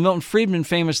economy. Milton Friedman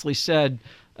famously said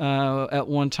at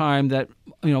one time that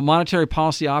monetary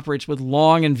policy operates with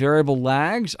long and variable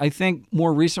lags. I think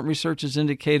more recent research has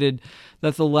indicated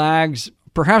that the lags,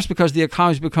 perhaps because the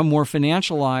economy's become more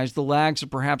financialized, the lags are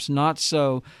perhaps not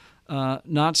so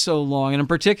long. And in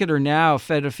particular now,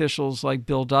 Fed officials like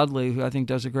Bill Dudley, who I think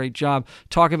does a great job,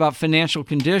 talk about financial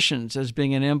conditions as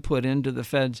being an input into the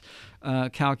Fed's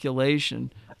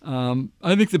calculation.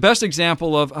 I think the best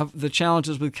example of the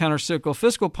challenges with countercyclical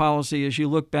fiscal policy is you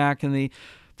look back in the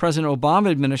President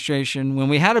Obama administration, when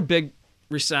we had a big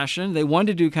recession, they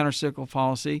wanted to do countercyclical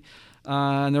policy.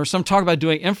 And there was some talk about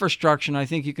doing infrastructure, and I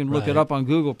think you can look it up on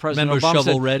Google. President Obama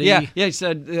shovel said, ready? Yeah, he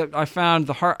said, I found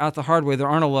at the hard way there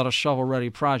aren't a lot of shovel-ready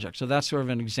projects. So that's sort of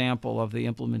an example of the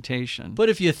implementation. But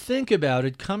if you think about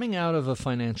it, coming out of a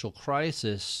financial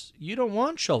crisis, you don't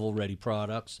want shovel-ready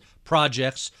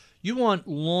projects. You want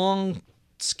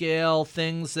long-scale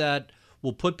things that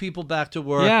will put people back to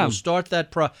work, will start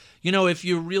that if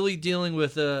you're really dealing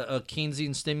with a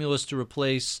Keynesian stimulus to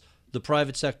replace the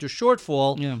private sector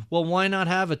shortfall, well, why not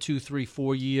have a 2, 3,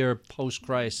 4 year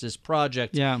post-crisis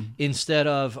project instead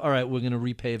of, all right, we're going to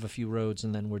repave a few roads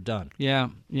and then we're done.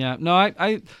 No,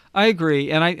 I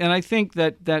agree, and I think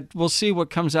that we'll see what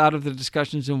comes out of the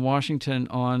discussions in Washington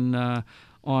on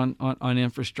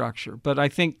infrastructure. But I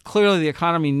think clearly the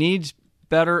economy needs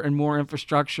better and more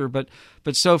infrastructure, but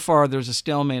so far there's a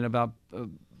stalemate about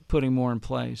putting more in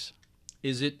place.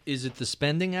 Is it the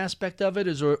spending aspect of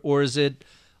it, or is it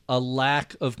a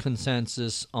lack of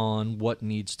consensus on what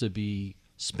needs to be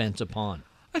spent upon?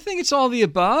 I think it's all the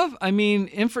above. I mean,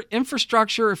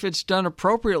 infrastructure, if it's done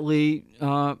appropriately,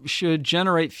 should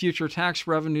generate future tax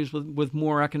revenues with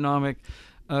more economic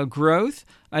growth.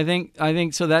 I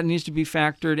think so. That needs to be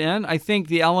factored in. I think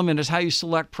the element is how you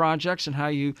select projects and how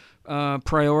you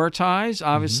prioritize.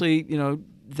 Obviously,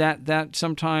 that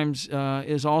sometimes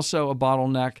is also a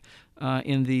bottleneck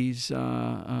in these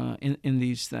in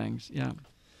these things. Yeah.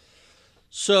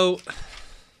 So,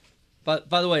 by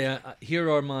the way, here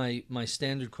are my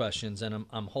standard questions, and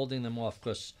I'm holding them off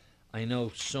because I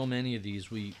know so many of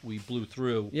these we blew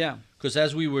through. Yeah. Because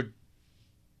as we were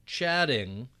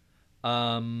chatting,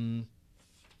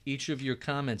 each of your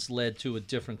comments led to a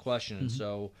different question, and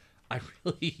so I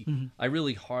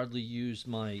really hardly used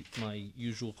my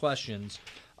usual questions.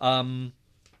 New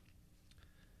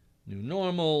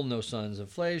normal, no signs of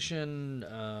inflation.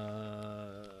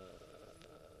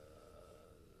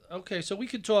 Okay, so we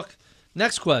could talk.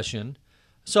 Next question.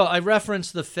 So I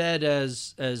referenced the Fed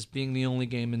as being the only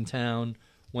game in town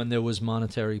when there was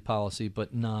monetary policy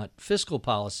but not fiscal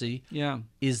policy. Yeah.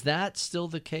 Is that still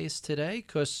the case today?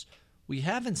 Because we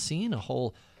haven't seen a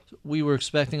whole. We were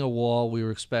expecting a wall. We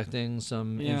were expecting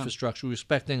some infrastructure. We were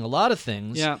expecting a lot of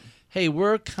things. Yeah. Hey,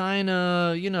 we're kind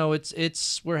of,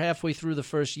 we're halfway through the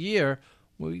first year.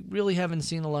 We really haven't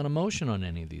seen a lot of motion on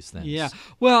any of these things. Yeah,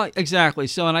 well, exactly.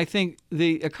 So, and I think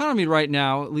the economy right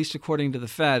now, at least according to the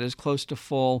Fed, is close to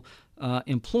full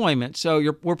employment.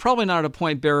 So we're probably not at a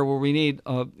point, Barry, where we need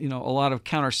a lot of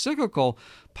counter-cyclical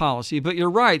policy. But you're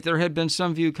right. There had been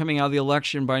some view coming out of the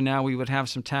election by now we would have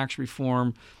some tax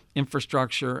reform,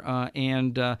 infrastructure,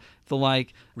 and the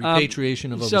like.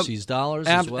 Repatriation of overseas dollars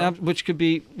as well, which could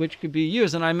be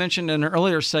used. And I mentioned in an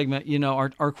earlier segment,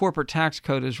 our corporate tax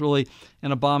code is really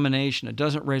an abomination. It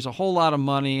doesn't raise a whole lot of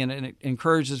money, and it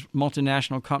encourages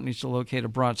multinational companies to locate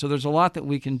abroad. So there's a lot that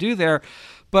we can do there,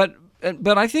 but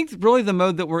I think really the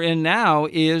mode that we're in now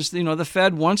is, the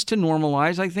Fed wants to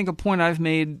normalize. I think a point I've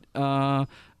made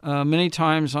many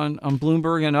times on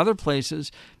Bloomberg and other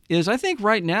places is I think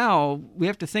right now we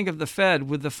have to think of the Fed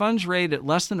with the funds rate at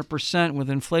less than 1% with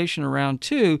inflation around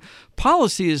 2%.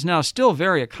 Policy is now still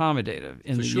very accommodative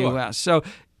in the U.S. So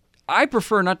I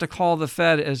prefer not to call the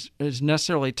Fed as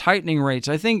necessarily tightening rates.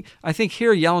 I think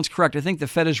here Yellen's correct. I think the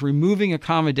Fed is removing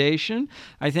accommodation.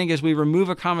 I think as we remove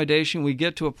accommodation, we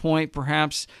get to a point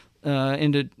perhaps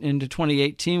into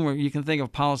 2018 where you can think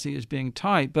of policy as being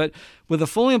tight. But with a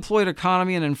fully employed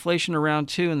economy and inflation around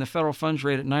 2% and the federal funds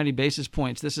rate at 90 basis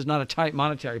points, this is not a tight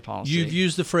monetary policy. You've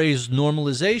used the phrase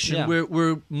normalization. Yeah.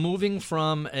 We're moving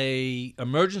from a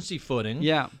emergency footing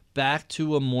back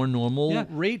to a more normal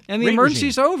rate. And the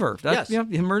emergency's regime. Over. The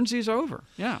emergency's over.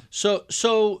 Yeah.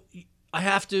 So I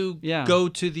have to go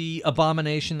to the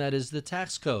abomination that is the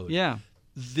tax code. Yeah.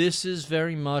 This is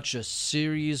very much a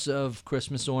series of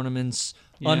Christmas ornaments,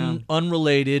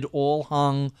 unrelated, all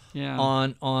hung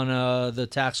on the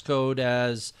tax code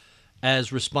as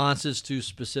responses to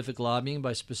specific lobbying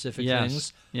by specific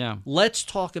things. Yeah. Let's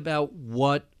talk about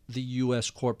what the U.S.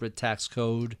 corporate tax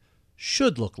code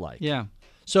should look like. Yeah.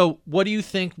 So what do you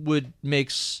think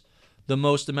makes the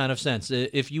most amount of sense?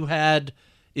 If you got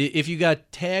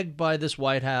tagged by this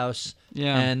White House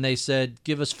and they said,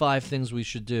 give us 5 things we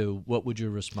should do, what would your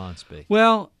response be?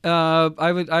 Well,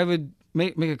 I would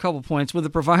make a couple points with the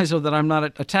proviso that I'm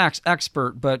not a tax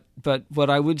expert, but what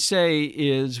I would say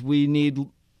is we need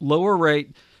lower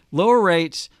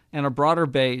rates and a broader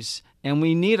base, and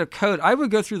we need a code. I would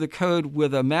go through the code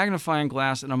with a magnifying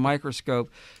glass and a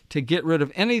microscope to get rid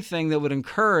of anything that would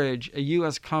encourage a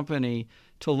U.S. company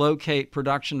to locate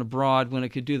production abroad when it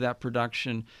could do that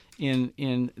production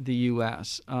in the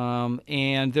U.S.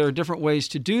 And there are different ways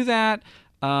to do that.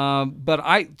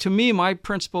 But to me, my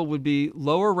principle would be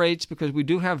lower rates because we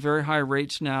do have very high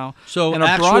rates now. So and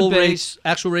actual rates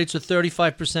are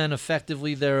 35%.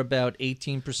 Effectively, they're about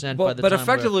 18% by the time. But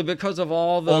effectively, because of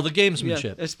all the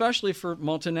gamesmanship, especially for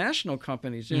multinational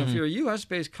companies. If you're a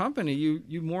U.S.-based company,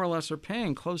 you more or less are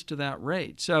paying close to that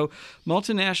rate. So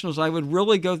multinationals, I would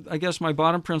really go. I guess my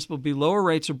bottom principle would be lower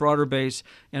rates, a broader base,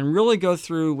 and really go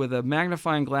through with a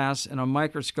magnifying glass and a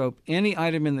microscope any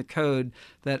item in the code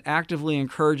that actively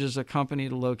encourages a company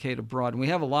to locate abroad. And we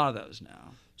have a lot of those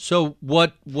now. So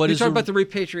what is... Talk about the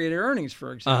repatriated earnings,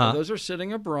 for example. Those are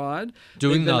sitting abroad.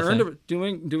 Doing nothing.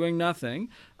 Doing nothing.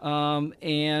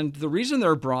 And the reason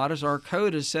they're abroad is our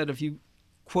code has said if you,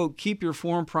 quote, keep your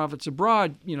foreign profits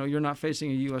abroad, you're not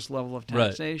facing a U.S. level of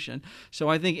taxation. Right. So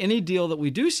I think any deal that we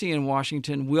do see in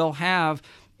Washington will have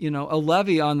a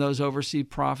levy on those overseas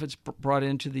profits brought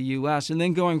into the U.S. And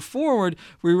then going forward,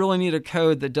 we really need a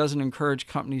code that doesn't encourage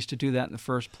companies to do that in the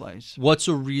first place. What's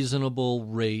a reasonable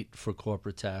rate for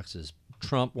corporate taxes?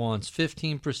 Trump wants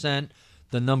 15%.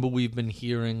 The number we've been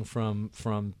hearing from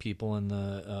people in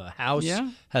the House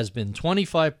has been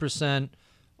 25%.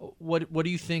 What do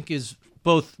you think is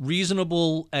both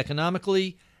reasonable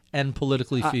economically and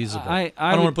politically feasible? I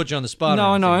don't want to put you on the spot.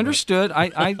 No, understood.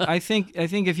 I think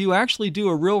if you actually do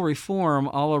a real reform,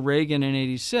 a la Reagan in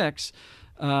 '86,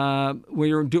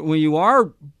 where you are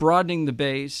broadening the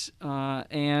base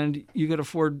and you could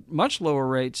afford much lower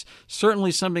rates,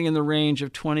 certainly something in the range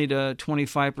of 20 to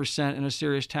 25% in a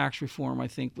serious tax reform, I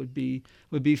think would be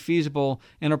feasible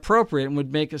and appropriate and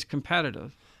would make us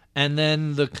competitive. And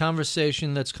then the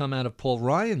conversation that's come out of Paul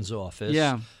Ryan's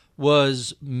office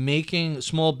was making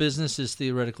small businesses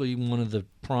theoretically one of the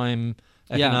prime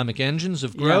economic engines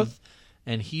of growth.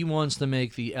 And he wants to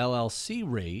make the LLC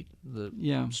rate,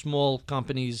 the small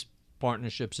companies,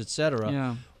 partnerships,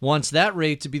 etc., wants that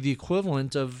rate to be the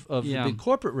equivalent of the big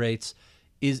corporate rates.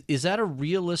 Is that a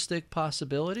realistic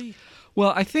possibility?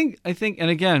 Well, I think, and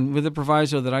again, with the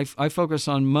proviso that I focus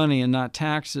on money and not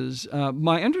taxes,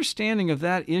 my understanding of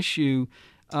that issue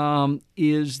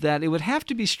is that it would have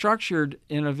to be structured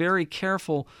in a very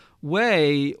careful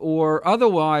way, or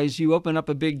otherwise you open up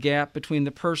a big gap between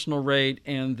the personal rate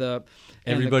and the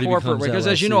corporate rate. Because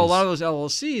as you know, a lot of those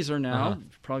LLCs are now,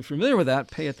 probably familiar with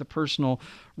that, pay at the personal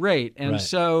rate. And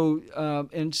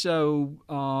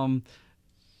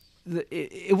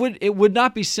it would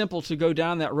not be simple to go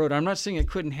down that road. I'm not saying it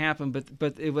couldn't happen,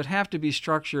 but it would have to be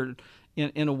structured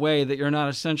in a way that you're not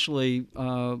essentially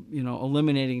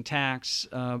eliminating tax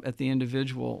at the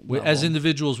individual level. As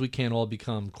individuals, we can't all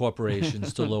become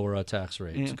corporations to lower our tax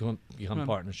rate, to become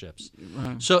partnerships.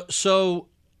 Right. So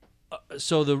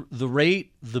the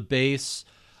rate, the base.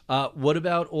 What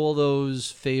about all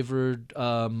those favored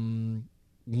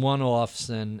one-offs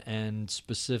and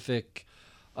specific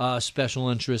special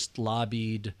interest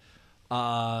lobbied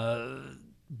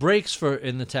breaks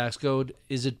in the tax code?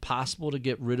 Is it possible to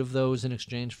get rid of those in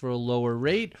exchange for a lower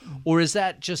rate, or is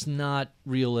that just not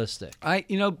realistic?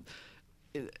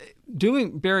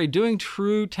 Doing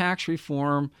true tax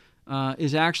reform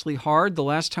is actually hard. The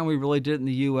last time we really did it in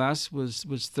the U.S. was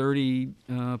 30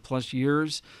 plus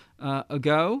years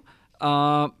ago.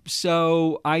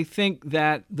 So I think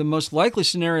that the most likely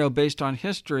scenario based on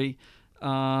history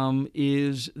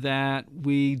is that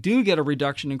we do get a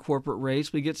reduction in corporate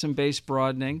rates. We get some base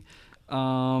broadening,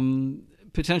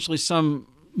 potentially some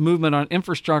movement on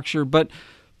infrastructure. But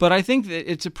I think that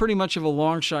it's a pretty much of a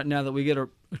long shot now that we get a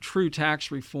true tax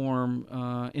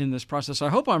reform in this process. I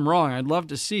hope I'm wrong. I'd love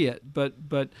to see it. But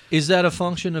is that a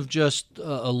function of just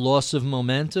a loss of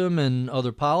momentum and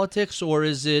other politics, or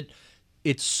is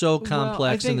it's so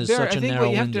complex and there's such a narrow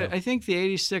window? I think the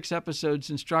 '86 episode's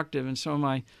instructive, and some of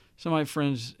my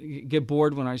friends get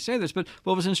bored when I say this, but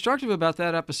what was instructive about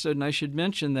that episode, and I should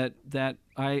mention that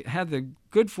I had the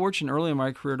good fortune early in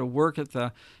my career to work at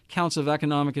the Council of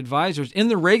Economic Advisors in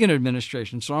the Reagan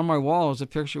administration. So on my wall is a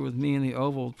picture with me in the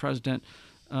Oval with President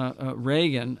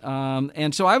Reagan.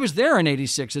 And so I was there in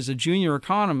 '86 as a junior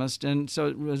economist, and so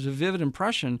it was a vivid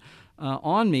impression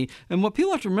on me. And what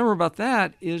people have to remember about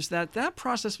that is that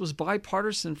process was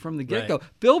bipartisan from the get-go.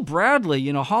 Right. Bill Bradley,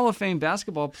 Hall of Fame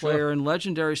basketball player and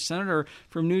legendary senator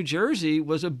from New Jersey,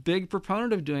 was a big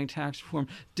proponent of doing tax reform.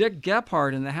 Dick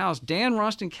Gephardt in the House, Dan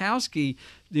Rostenkowski,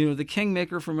 the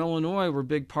kingmaker from Illinois, were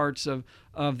big parts of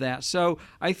that. So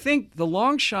I think the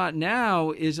long shot now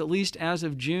is, at least as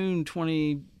of June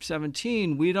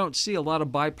 2017, we don't see a lot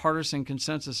of bipartisan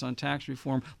consensus on tax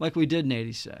reform like we did in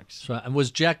 '86. Right. And was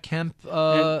Jack Kemp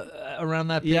around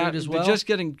that period as well? Just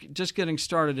getting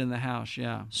started in the House,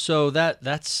 yeah. So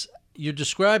that's you're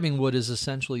describing what is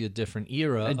essentially a different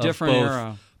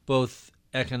era. Both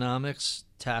economics,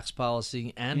 tax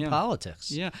policy, and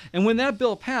politics. Yeah, and when that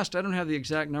bill passed, I don't have the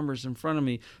exact numbers in front of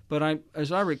me, but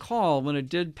as I recall, when it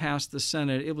did pass the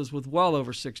Senate, it was with well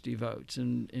over 60 votes,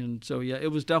 and so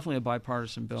it was definitely a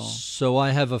bipartisan bill. So I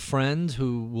have a friend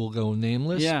who will go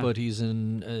nameless, but he's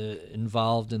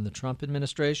involved in the Trump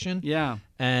administration. Yeah,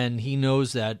 and he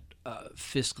knows that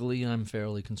fiscally I'm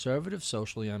fairly conservative,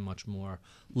 socially I'm much more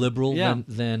liberal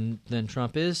than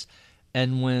Trump is.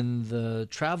 And when the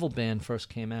travel ban first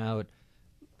came out,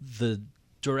 the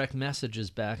direct messages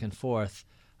back and forth,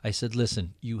 I said,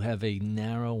 listen, you have a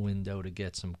narrow window to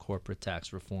get some corporate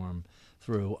tax reform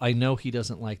through. I know he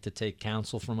doesn't like to take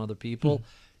counsel from other people.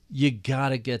 You got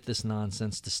to get this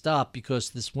nonsense to stop, because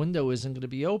this window isn't going to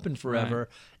be open forever. Right.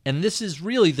 And this is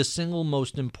really the single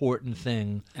most important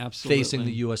thing facing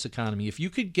the U.S. economy. If you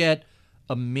could get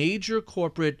a major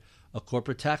corporate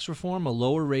tax reform, a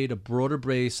lower rate, a broader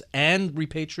base, and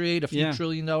repatriate a few $1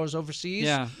 trillion overseas.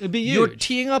 Yeah, it'd be huge. You're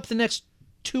teeing up the next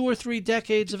 2 or 3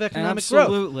 decades of economic growth.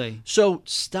 Absolutely. So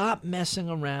stop messing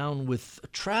around with a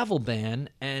travel ban,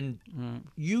 and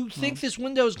you think this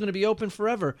window is going to be open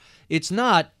forever. It's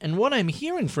not. And what I'm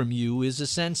hearing from you is a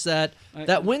sense that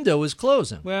that window is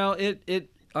closing. Well,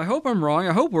 I hope I'm wrong.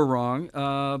 I hope we're wrong.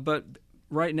 But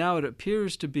right now it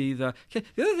appears to be the other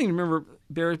thing to remember,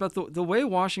 Barry, about the way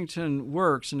Washington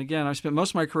works, and again, I spent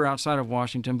most of my career outside of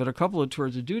Washington, but a couple of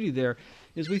tours of duty there,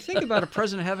 is we think about a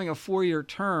president having a 4-year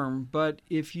term, but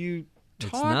if you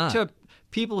talk to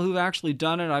people who've actually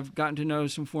done it, I've gotten to know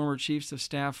some former chiefs of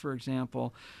staff, for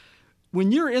example,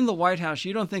 when you're in the White House,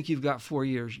 you don't think you've got 4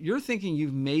 years. You're thinking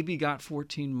you've maybe got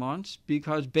 14 months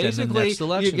because basically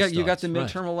you got the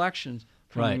midterm elections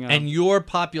coming up. And your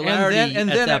popularity at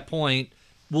that point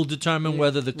will determine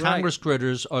whether the Congress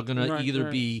critters are going to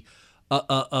either be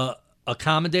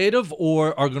accommodative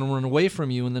or are going to run away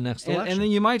from you in the next election. And then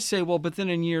you might say, well, but then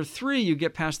in year 3 you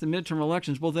get past the midterm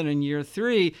elections. Well, then in year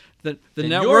 3 the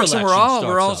networks, and we're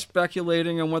all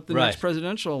speculating on what the next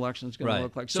presidential election is going to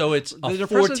look like. So it's a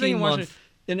 14-month.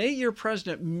 An 8-year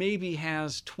president maybe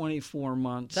has 24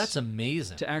 months. That's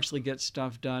amazing. To actually get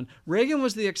stuff done. Reagan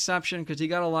was the exception because he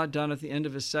got a lot done at the end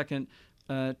of his second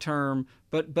term.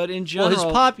 But in general, his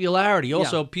popularity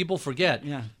also people forget.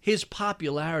 Yeah. His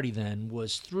popularity then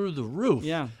was through the roof.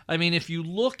 Yeah. I mean, if you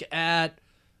look at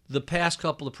the past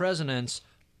couple of presidents,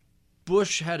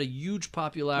 Bush had a huge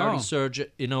popularity surge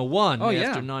in 2001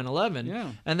 after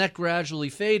 9/11, and that gradually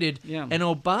faded. Yeah. And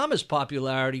Obama's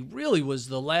popularity really was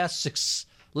the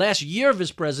last year of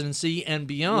his presidency and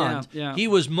beyond. Yeah. He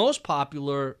was most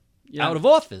popular out of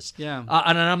office. Yeah.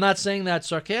 And I'm not saying that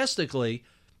sarcastically.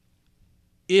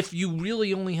 If you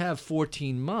really only have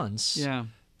 14 months,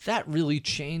 that really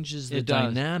changes the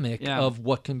dynamic of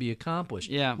what can be accomplished.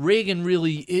 Yeah. Reagan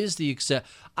really is the exception.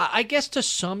 I guess to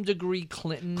some degree,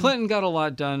 Clinton got a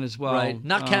lot done as well. Right.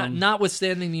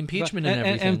 Notwithstanding the impeachment and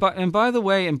everything. And by the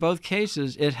way, in both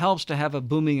cases, it helps to have a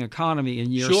booming economy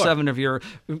in year 7 of your,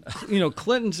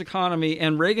 Clinton's economy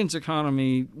and Reagan's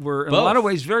economy were in a lot of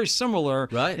ways very similar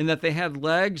in that they had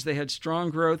legs, they had strong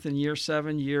growth in year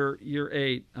 7, year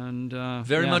 8. And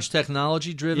very much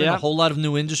technology driven. A whole lot of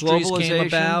new industries came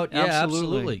about.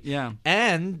 Absolutely. Yeah.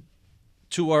 And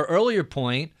to our earlier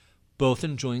point, both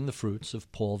enjoying the fruits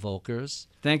of Paul Volcker's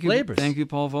labors. Thank you,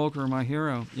 Paul Volcker, my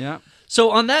hero. Yeah. So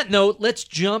on that note, let's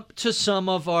jump to some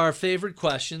of our favorite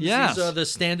questions. Yes. These are the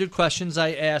standard questions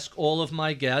I ask all of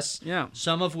my guests, Yeah.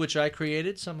 some of which I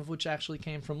created, some of which actually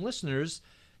came from listeners,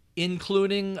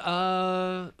 including,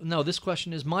 this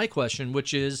question is my question,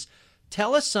 which is,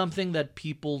 tell us something that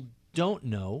people don't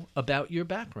know about your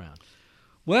background.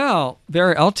 Well,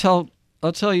 Barry, I'll tell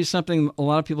you something a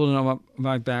lot of people don't know about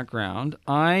my background.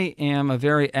 I am a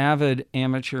very avid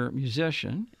amateur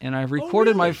musician, and I've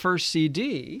recorded my first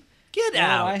CD. Get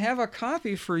out! I have a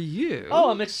copy for you. Oh,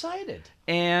 I'm excited.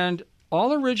 And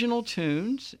all original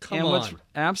tunes. Come on.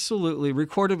 Absolutely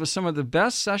recorded with some of the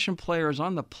best session players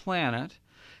on the planet.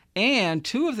 And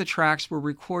 2 of the tracks were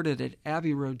recorded at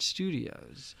Abbey Road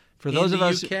Studios. For those of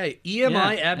us, UK,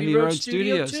 EMI Abbey Road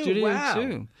Studio 2. Wow.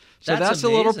 2. So that's a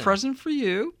little present for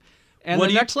you. And what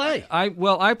do you play?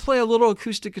 I play a little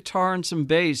acoustic guitar and some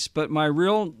bass, but my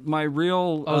real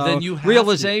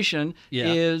realization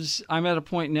is I'm at a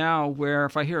point now where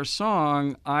if I hear a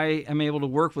song, I am able to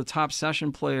work with top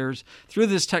session players through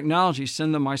this technology,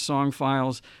 send them my song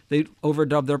files, they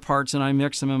overdub their parts, and I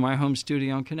mix them in my home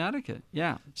studio in Connecticut.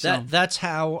 Yeah. So. That's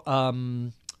how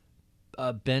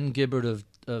Ben Gibbard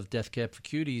of Death Cab for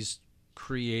Cuties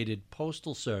created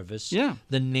Postal Service. Yeah.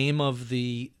 The name of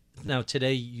now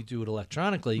today you do it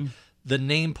electronically. The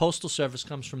name Postal Service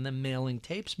comes from them mailing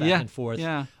tapes back and forth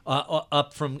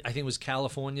up from, I think it was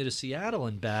California to Seattle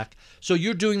and back. So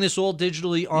you're doing this all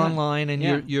digitally online,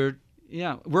 and you're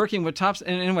working with tops.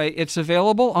 And anyway, it's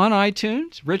available on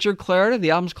iTunes. Richard Clarida. The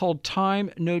album's called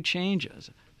Time No Changes.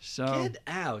 So get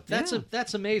out.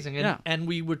 That's amazing. And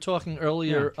we were talking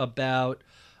earlier about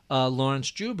Lawrence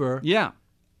Juber. Yeah.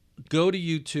 Go to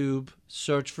YouTube,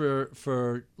 search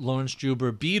for Lawrence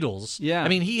Juber Beatles. Yeah. I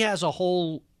mean, he has a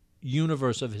whole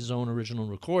universe of his own original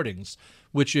recordings,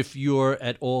 which if you're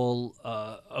at all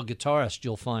a guitarist,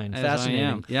 you'll find fascinating. I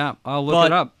am. Yeah, I'll look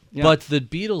it up. Yeah. But the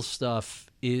Beatles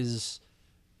stuff is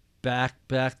back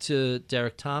to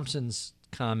Derek Thompson's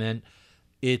comment.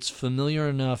 It's familiar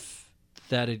enough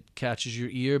that it catches your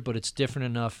ear, but it's different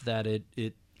enough that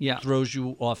it throws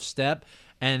you off step,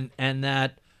 and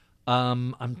that.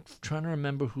 I'm trying to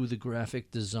remember who the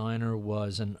graphic designer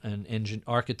was, an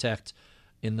architect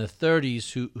in the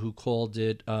 30s who called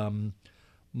it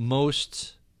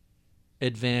most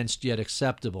advanced yet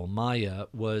acceptable. Maya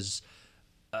was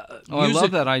I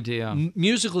love that idea.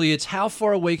 Musically, it's how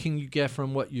far away can you get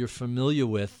from what you're familiar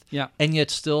with, and yet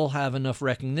still have enough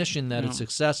recognition that it's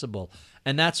accessible.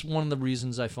 And that's one of the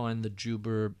reasons I find the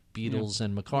Juber, Beatles,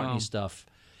 and McCartney stuff.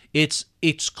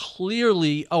 It's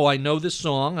clearly, I know this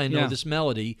song, I know this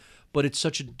melody, but it's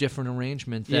such a different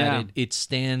arrangement that it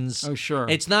stands. Oh, sure.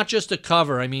 It's not just a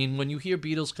cover. I mean, when you hear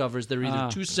Beatles covers, they're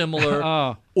either too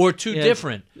similar or too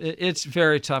different. It's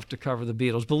very tough to cover the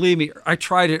Beatles. Believe me, I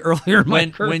tried it earlier in my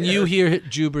career. When you hear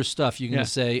Juber stuff, you're going to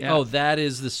say, that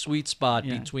is the sweet spot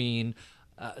between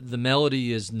the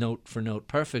melody is note for note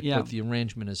perfect, but the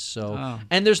arrangement is so...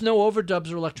 And there's no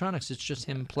overdubs or electronics. It's just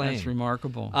him playing. That's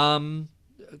remarkable.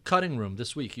 Cutting Room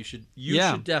this week. You should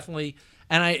definitely...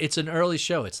 And it's an early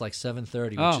show. It's like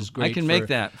 7:30, which is great. I can make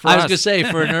that. I was going to say,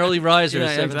 for an early riser, a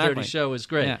 7:30 show is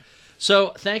great. Yeah.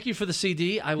 So thank you for the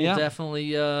CD. I will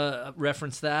definitely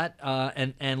reference that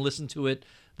and listen to it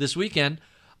this weekend.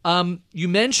 You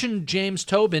mentioned James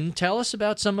Tobin. Tell us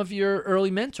about some of your early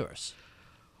mentors.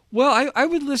 Well, I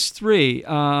would list three.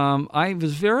 I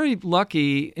was very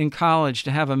lucky in college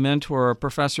to have a mentor, a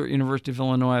professor at University of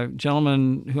Illinois, a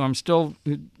gentleman who I'm still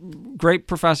great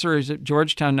professor. He's at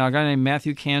Georgetown now, a guy named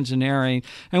Matthew Canzaneri.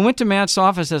 I went to Matt's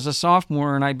office as a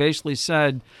sophomore, and I basically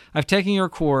said, I've taken your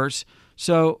course,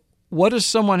 so what does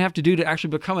someone have to do to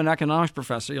actually become an economics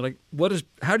professor? You're like,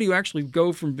 how do you actually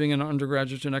go from being an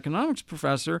undergraduate to an economics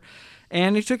professor?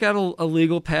 And he took out a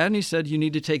legal pad and he said, you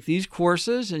need to take these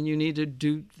courses and you need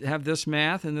to have this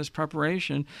math and this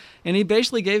preparation. And he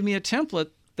basically gave me a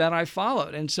template that I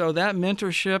followed. And so that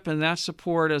mentorship and that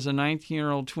support as a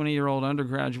 19-year-old, 20-year-old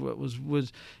undergraduate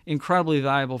was incredibly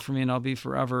valuable for me, and I'll be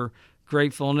forever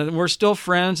grateful. And we're still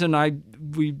friends, and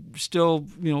we still,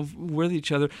 with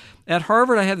each other. At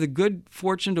Harvard, I had the good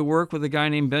fortune to work with a guy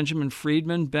named Benjamin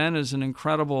Friedman. Ben is an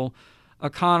incredible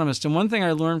economist. And one thing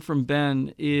I learned from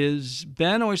Ben is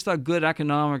Ben always thought good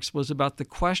economics was about the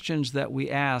questions that we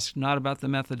ask, not about the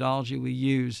methodology we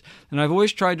use. And I've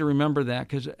always tried to remember that,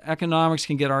 because economics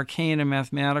can get arcane and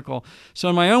mathematical. So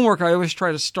in my own work, I always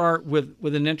try to start with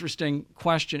an interesting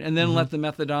question and then let the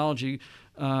methodology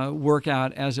work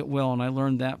out as it will. And I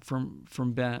learned that from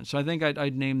Ben. So I think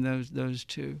I'd name those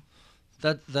two.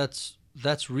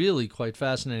 That's really quite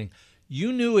fascinating.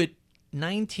 You knew at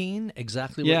 19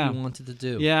 exactly what you wanted to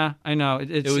do. Yeah, I know.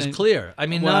 It was clear. I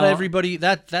mean, not everybody.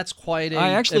 That's quite a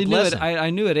I actually knew blessing. it. I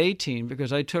knew at 18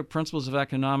 because I took Principles of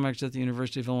Economics at the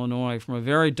University of Illinois from a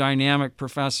very dynamic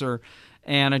professor,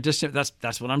 and I just said,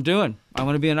 that's what I'm doing. I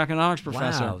want to be an economics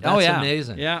professor. Wow, that's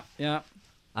amazing. Yeah.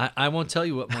 I won't tell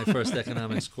you what my first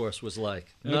economics course was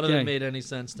like. None of it made any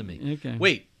sense to me. Okay.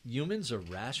 Wait, humans are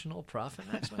rational profit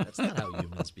maximizers? That's not how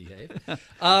humans behave.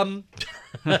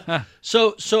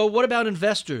 So what about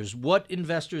investors? What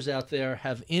investors out there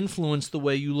have influenced the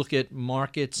way you look at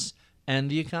markets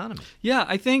and the economy? Yeah,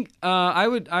 I think I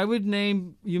would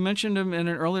name, you mentioned him in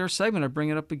an earlier segment, I bring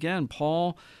it up again,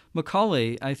 Paul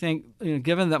McCulley. I think,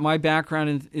 given that my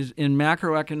background is in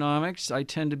macroeconomics, I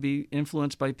tend to be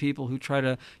influenced by people who try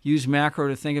to use macro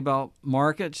to think about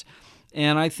markets.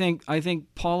 And I think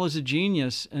Paul is a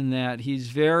genius in that he's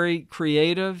very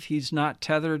creative. He's not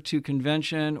tethered to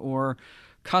convention or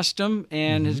custom,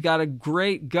 and has got a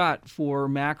great gut for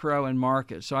macro and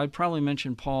markets. So I'd probably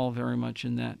mention Paul very much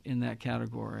in that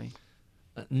category.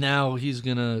 Now he's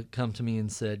going to come to me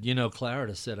and said,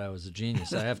 Clarida said I was a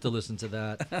genius. I have to listen to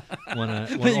that when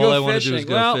all I want to do is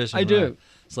go fishing. I do. Right?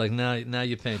 It's like now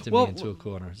you painted me into a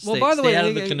corner. By the way, out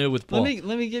of the canoe with Paul.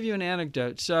 Let me give you an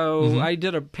anecdote. So I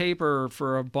did a paper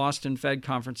for a Boston Fed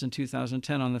conference in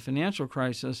 2010 on the financial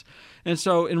crisis. And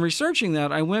so in researching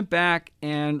that, I went back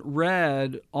and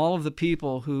read all of the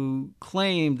people who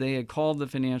claimed they had called the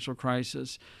financial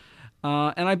crisis.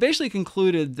 And I basically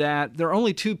concluded that there are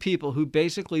only two people who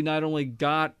basically not only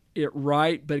got it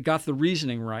right, but got the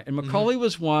reasoning right. And Macaulay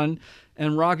was one,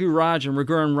 and Raghuram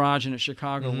Rajan at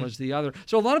Chicago was the other.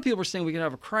 So a lot of people were saying we could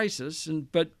have a crisis,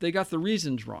 but they got the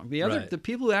reasons wrong. The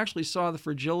people who actually saw the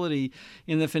fragility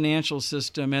in the financial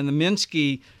system and the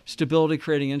Minsky stability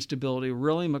creating instability,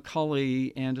 really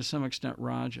Macaulay and to some extent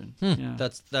Rajan. Yeah.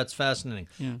 That's fascinating.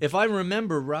 Yeah. If I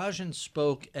remember, Rajan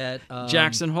spoke at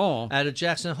Jackson Hole. At a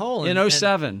Jackson Hole in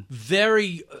 2007.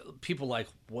 Very people like,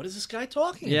 what is this guy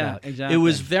talking about? Yeah, exactly. It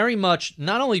was very much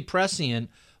not only prescient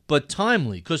but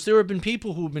timely, because there have been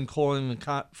people who have been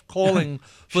calling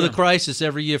for the crisis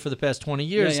every year for the past 20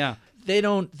 years. Yeah. They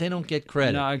don't get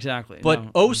credit. No, exactly.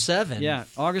 But 07. Yeah,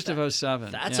 August of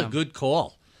 07. That's a good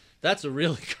call. That's a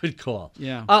really good call.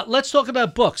 Yeah. Let's talk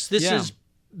about books. This is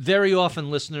very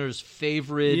often listeners'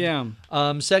 favorite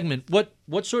segment.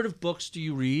 What sort of books do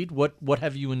you read? What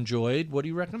have you enjoyed? What do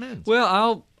you recommend?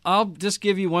 Well, I'll just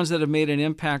give you ones that have made an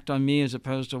impact on me as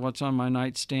opposed to what's on my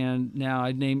nightstand now.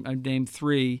 I'd name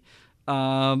three.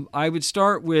 I would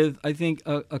start with, I think,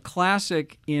 a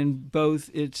classic in both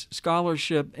its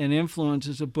scholarship and influence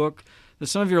is a book that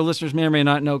some of your listeners may or may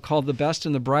not know called The Best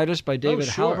and the Brightest by David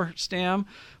Halberstam,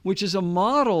 which is a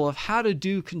model of how to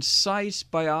do concise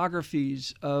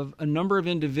biographies of a number of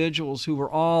individuals who were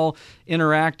all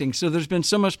interacting. So there's been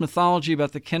so much mythology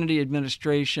about the Kennedy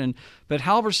administration, but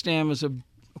Halberstam is, of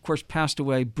course, passed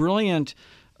away, brilliant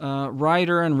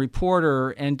writer and reporter,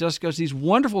 and just goes these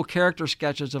wonderful character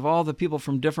sketches of all the people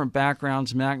from different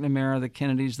backgrounds, McNamara, the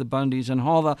Kennedys, the Bundys, and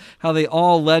how they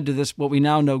all led to this, what we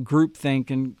now know,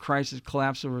 groupthink and crisis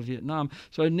collapse over Vietnam.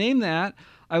 So I'd name that.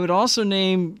 I would also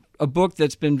name a book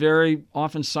that's been very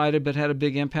often cited but had a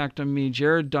big impact on me,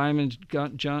 Jared Diamond's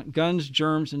Guns,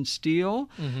 Germs, and Steel,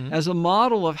 as a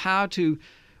model of how to...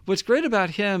 What's great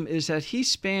about him is that he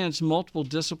spans multiple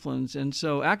disciplines, and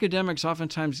so academics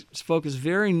oftentimes focus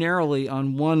very narrowly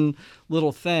on one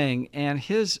little thing, and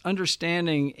his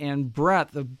understanding and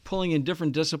breadth of pulling in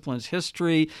different disciplines,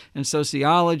 history and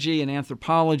sociology and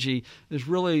anthropology, is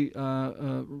really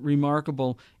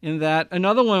remarkable in that.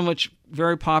 Another one which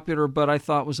very popular, but I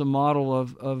thought was a model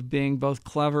of being both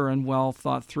clever and well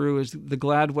thought through, is the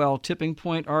Gladwell tipping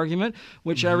point argument,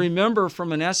 which I remember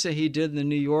from an essay he did in the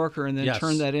New Yorker, and then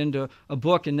turned that into a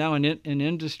book and now an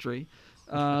industry.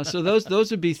 So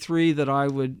those would be three that I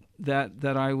would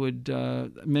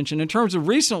mention. In terms of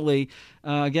recently,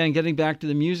 again, getting back to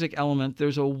the music element,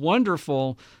 there's a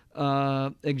wonderful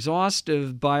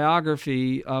exhaustive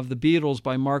biography of the Beatles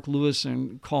by Mark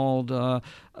Lewison called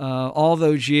All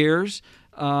Those Years.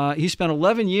 He spent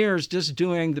 11 years just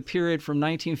doing the period from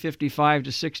 1955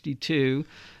 to 62.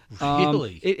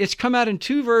 Really? It's come out in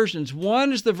two versions.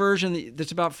 One is the version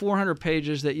that's about 400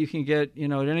 pages that you can get,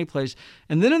 at any place.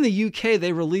 And then in the UK,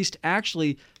 they released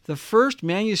actually the first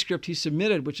manuscript he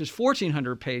submitted, which is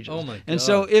 1,400 pages. Oh, my God. And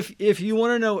so if you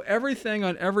want to know everything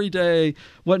on every day,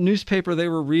 what newspaper they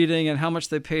were reading and how much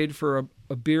they paid for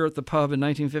a beer at the pub in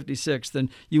 1956, then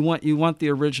you want the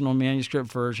original manuscript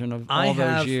version of all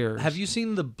those years. Have you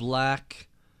seen the black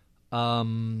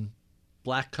covered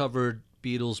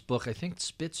Beatles book? I think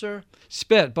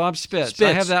Bob Spitz.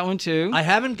 I have that one too. I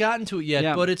haven't gotten to it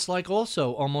yet, but it's like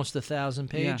also almost 1,000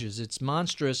 pages. Yeah. It's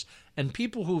monstrous, and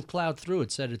people who've plowed through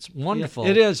it said it's wonderful.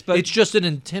 Yeah, it is, but it's just an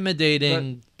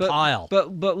intimidating pile.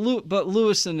 But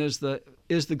Lewison is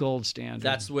the gold standard.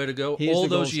 That's the way to go. He's all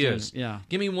those years. Standard. Yeah.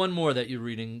 Give me one more that you're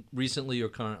reading recently or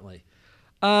currently.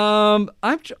 I'm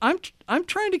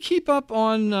trying to keep up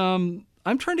on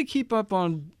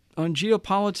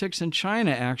geopolitics in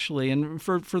China, actually, and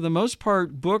for the most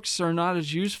part, books are not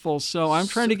as useful. So I'm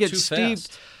trying to get steeped.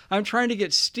 Fast. I'm trying to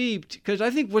get steeped because I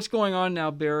think what's going on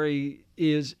now, Barry,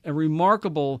 is a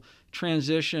remarkable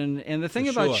transition. And the thing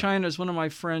about China is, one of my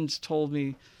friends told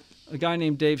me, a guy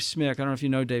named Dave Smick. I don't know if you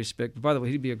know Dave Smick, but by the way,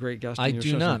 he'd be a great guest. I on your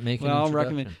do show. not. Make an I'll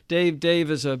introduction. recommend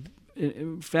Dave is a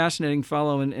fascinating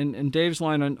fellow, and Dave's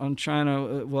line on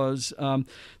China was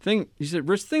he said,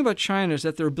 Rich, the thing about China is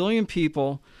that there are 1 billion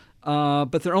people,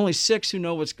 but there are only 6 who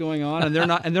know what's going on,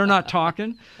 and they're not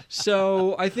talking.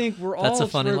 So I think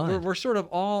we're sort of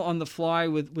all on the fly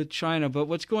with China. But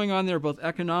what's going on there, both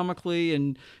economically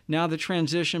and now the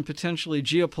transition potentially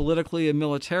geopolitically and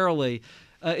militarily,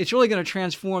 it's really going to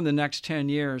transform the next 10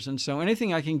 years. And so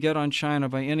anything I can get on China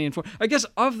by any I guess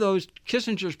of those,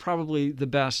 Kissinger's probably the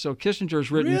best. So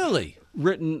Kissinger's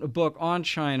written a book on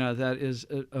China that is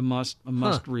a must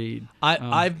read.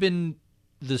 I've been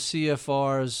the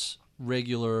CFR's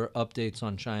regular updates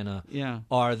on China.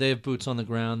 They have boots on the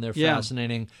ground. They're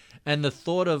fascinating. And the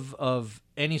thought of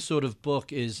any sort of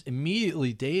book is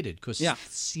immediately dated because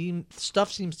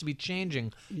stuff seems to be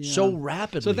changing so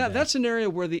rapidly. So that's an area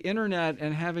where the internet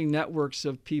and having networks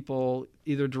of people,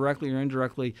 either directly or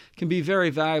indirectly, can be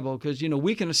very valuable because,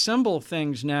 we can assemble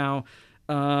things now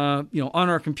on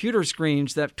our computer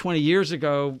screens that 20 years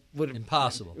ago would have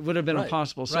been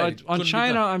impossible. So on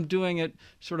China, I'm doing it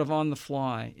sort of on the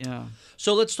fly. Yeah.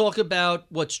 So let's talk about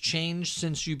what's changed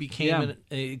since you became an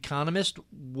economist.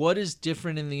 What is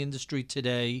different in the industry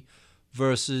today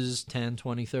versus 10,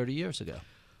 20, 30 years ago?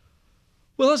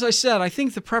 Well, as I said, I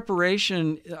think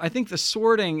the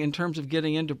sorting in terms of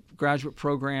getting into graduate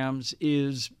programs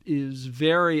is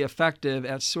very effective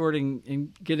at sorting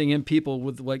and getting in people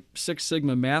with like Six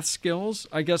Sigma math skills.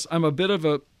 I guess I'm a bit of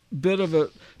a bit of a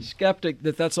skeptic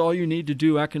that that's all you need to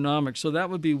do economics. So that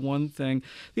would be one thing.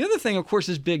 The other thing, of course,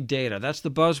 is big data. That's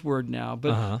the buzzword now.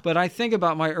 But I think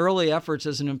about my early efforts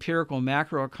as an empirical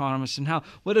macroeconomist and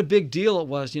what a big deal it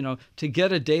was, to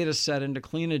get a data set and to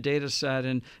clean a data set.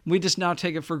 And we just now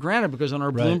take it for granted because on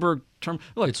our Bloomberg term,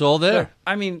 look, it's all there.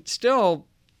 I mean, still,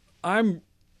 I'm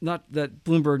not that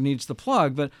Bloomberg needs the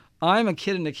plug, but I'm a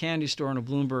kid in a candy store in a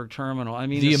Bloomberg terminal. I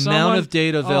mean, the amount of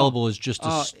data available is just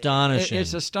astonishing.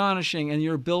 It's astonishing, and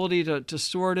your ability to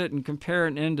sort it and compare it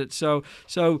and end it. So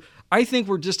I think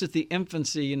we're just at the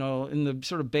infancy, in the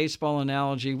sort of baseball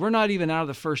analogy. We're not even out of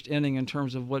the first inning in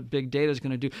terms of what big data is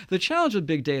going to do. The challenge with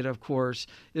big data, of course,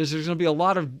 is there's going to be a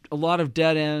lot of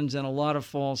dead ends and a lot of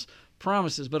false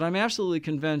promises, but I'm absolutely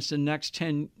convinced in the next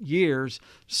 10 years,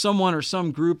 someone or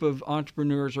some group of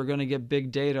entrepreneurs are going to get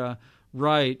big data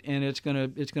right, and it's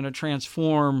going to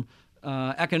transform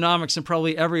economics and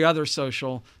probably every other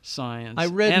social science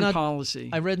and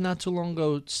policy. I read not too long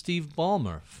ago, Steve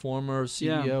Ballmer, former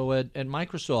CEO at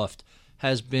Microsoft,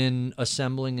 has been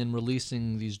assembling and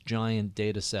releasing these giant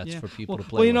data sets for people to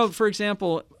play with. For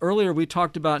example, earlier we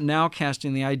talked about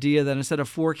nowcasting, the idea that instead of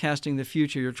forecasting the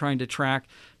future, you're trying to track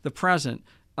the present.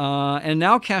 And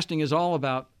nowcasting is all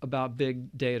about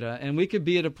big data. And we could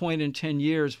be at a point in 10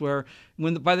 years where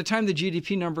by the time the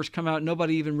GDP numbers come out,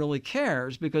 nobody even really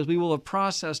cares because we will have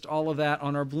processed all of that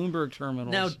on our Bloomberg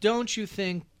terminals. Now, don't you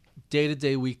think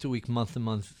day-to-day, week-to-week,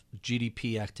 month-to-month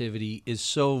GDP activity is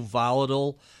so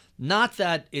volatile? Not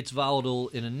that it's volatile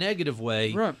in a negative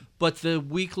way, right, but the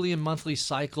weekly and monthly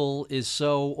cycle is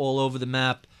so all over the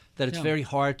map that it's very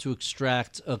hard to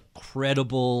extract a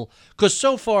credible... Because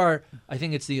so far, I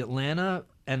think it's the Atlanta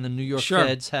and the New York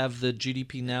Feds have the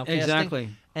GDP nowcasting. Exactly.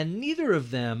 And neither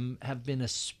of them have been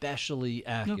especially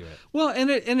accurate. No. Well, and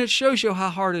it shows you how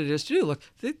hard it is to do. Look,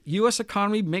 the U.S.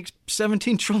 economy makes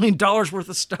 $17 trillion worth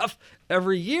of stuff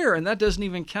every year, and that doesn't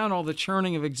even count all the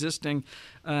churning of existing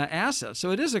assets.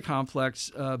 So it is a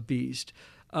complex beast.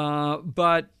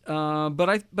 But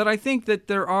I think that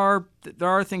there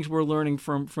are things we're learning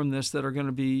from this that are going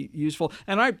to be useful.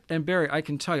 And Barry, I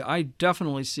can tell you, I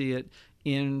definitely see it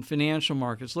in financial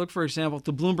markets. Look, for example, at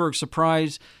the Bloomberg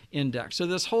Surprise Index. So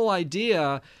this whole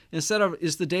idea, instead of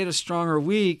is the data strong or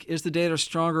weak, is the data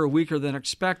stronger or weaker than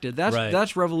expected?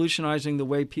 That's revolutionizing the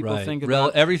way people think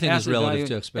about everything is relative value.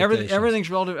 to expectations. Everything's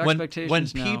relative to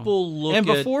expectations when now. People look and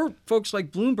before folks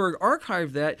like Bloomberg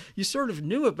archived that, you sort of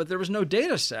knew it, but there was no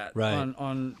data set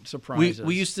on surprises.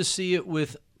 We used to see it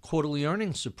with quarterly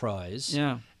earnings surprise.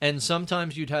 Yeah. And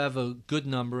sometimes you'd have a good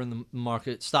number in the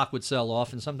market, stock would sell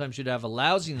off, and sometimes you'd have a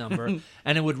lousy number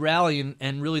and it would rally.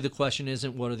 And really the question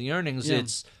isn't what are the earnings,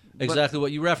 it's exactly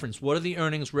what you referenced. What are the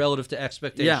earnings relative to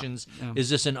expectations? Yeah.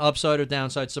 Is this an upside or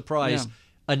downside surprise?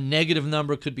 A negative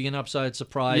number could be an upside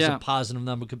surprise. A positive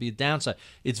number could be a downside.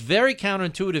 It's very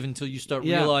counterintuitive until you start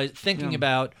thinking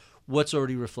about what's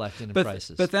already reflected in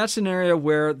prices. But that's an area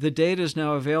where the data is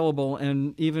now available,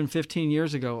 and even 15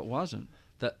 years ago it wasn't.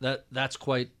 That's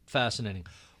quite fascinating.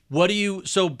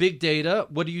 So big data,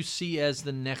 what do you see as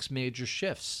the next major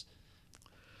shifts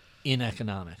in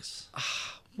economics?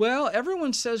 Well,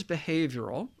 everyone says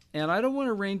behavioral, and I don't want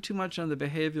to rain too much on the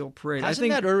behavioral parade. Hasn't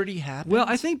that already happened? Well,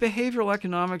 I think behavioral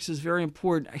economics is very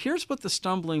important. Here's what the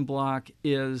stumbling block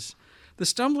is. The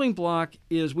stumbling block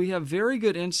is we have very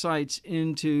good insights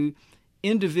into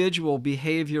individual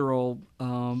behavioral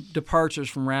departures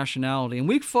from rationality. And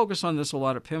we focus on this a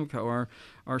lot at Pimco.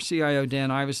 Our CIO,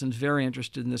 Dan Iverson's very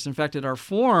interested in this. In fact, at our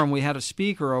forum, we had a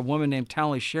speaker, a woman named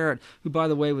Tally Sherritt, who, by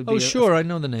the way, would be I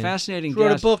know the name. Fascinating she wrote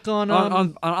guest a book on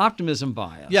optimism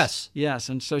bias. Yes.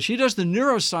 And so she does the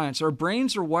neuroscience. Our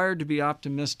brains are wired to be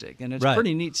optimistic, and it's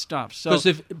pretty neat stuff. Because,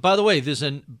 by the way, there's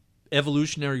an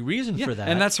evolutionary reason for that.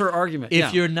 And that's her argument.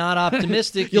 If you're not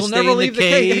optimistic, you'll never leave the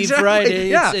cave.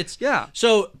 Exactly. Right?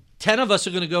 So 10 of us are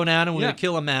going to go down and we're going to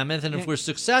kill a mammoth, and if we're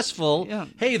successful,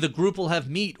 hey, the group will have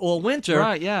meat all winter.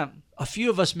 Right, yeah. A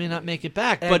few of us may not make it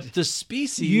back, but the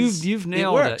species, you've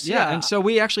nailed it. Yeah, and so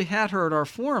we actually had her at our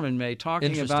forum in May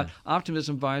talking about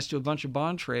optimism bias to a bunch of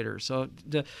bond traders. So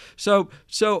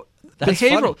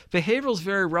behavioral is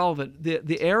very relevant.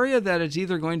 The area that is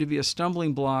either going to be a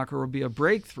stumbling block or will be a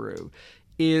breakthrough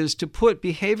is to put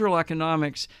behavioral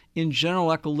economics in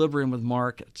general equilibrium with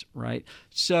markets, right?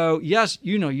 So, yes,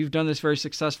 you've done this very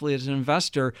successfully as an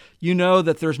investor. You know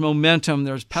that there's momentum,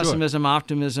 there's pessimism,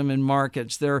 optimism in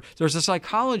markets. There's a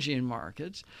psychology in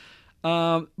markets.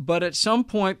 But at some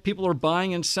point, people are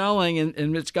buying and selling,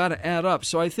 and it's got to add up.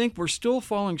 So I think we're still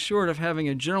falling short of having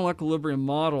a general equilibrium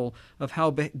model of how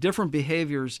different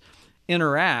behaviors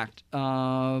interact.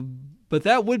 But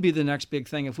that would be the next big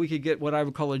thing if we could get what I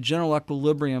would call a general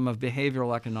equilibrium of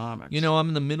behavioral economics. I'm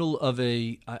in the middle of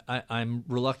I'm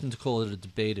reluctant to call it a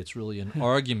debate. It's really an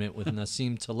argument with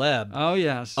Nassim Taleb. Oh,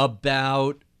 yes.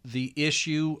 About the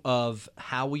issue of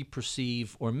how we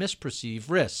perceive or misperceive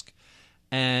risk.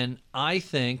 And I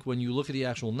think when you look at the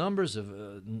actual numbers of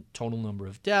total number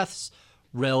of deaths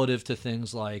relative to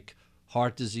things like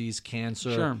heart disease,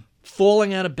 cancer, Sure.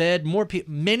 falling out of bed,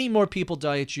 many more people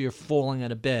die each year falling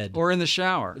out of bed Or in the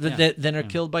shower. than are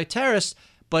killed by terrorists.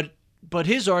 But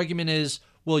his argument is,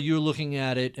 well, you're looking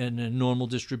at it in a normal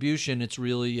distribution. It's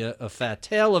really a fat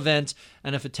tail event.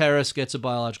 And if a terrorist gets a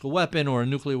biological weapon or a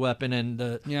nuclear weapon and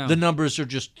the numbers are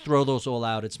just throw those all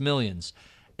out, it's millions.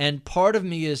 And part of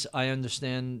me is I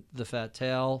understand the fat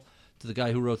tail. To the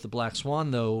guy who wrote The Black Swan,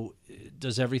 though,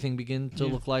 does everything begin to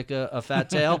look like a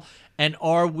fat tail? And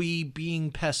are we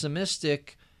being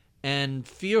pessimistic and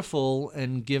fearful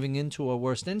and giving into our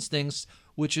worst instincts,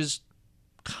 which is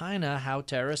kind of how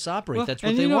terrorists operate. Well, that's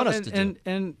what they want us to do.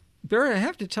 And Barry, I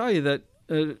have to tell you that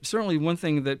certainly one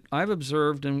thing that I've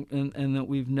observed and that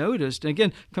we've noticed, and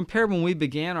again, compared when we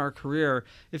began our career,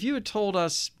 if you had told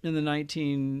us in the late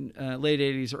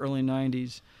 80s or early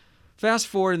 90s, fast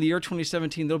forward in the year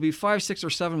 2017, there'll be 5, 6,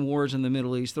 or 7 wars in the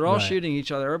Middle East. They're all shooting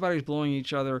each other. Everybody's blowing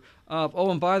each other up.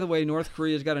 Oh, and by the way, North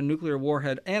Korea's got a nuclear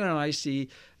warhead and an ICBM.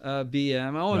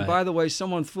 Oh, and by the way,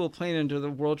 someone flew a plane into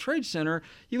the World Trade Center.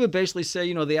 You would basically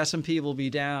say, the S&P will be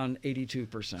down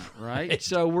 82%, right?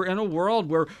 So we're in a world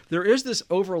where there is this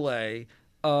overlay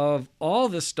of all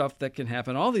this stuff that can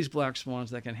happen, all these black swans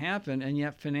that can happen, and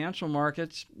yet financial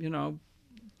markets,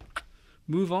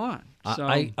 move on. So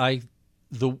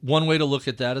The one way to look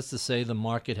at that is to say the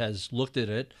market has looked at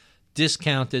it,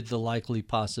 discounted the likely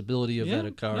possibility of that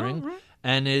occurring,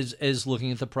 and is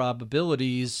looking at the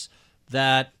probabilities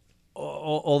that,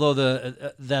 although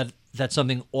that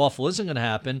something awful isn't going to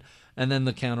happen, and then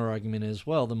the counter argument is,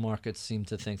 well, the markets seem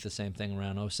to think the same thing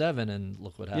around 2007, and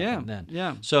look what happened then.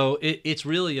 Yeah. So it's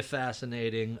really a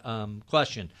fascinating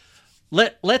question.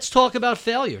 Let's talk about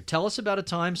failure. Tell us about a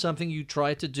time, something you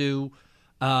tried to do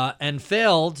and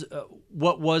failed.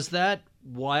 What was that?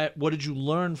 What did you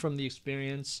learn from the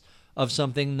experience of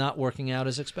something not working out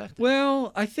as expected?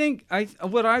 Well, I think I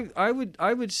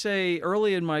would say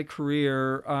early in my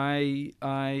career, I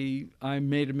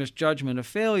made a misjudgment, a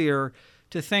failure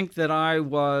to think that I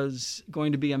was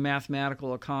going to be a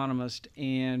mathematical economist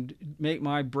and make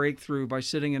my breakthrough by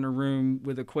sitting in a room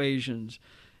with equations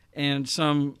and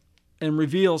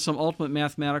reveal some ultimate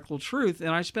mathematical truth.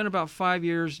 And I spent about 5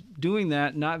 years doing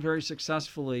that, not very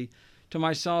successfully, to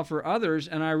myself or others.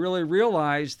 And I really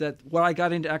realized that what I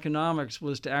got into economics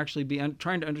was to actually be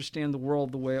trying to understand the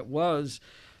world the way it was,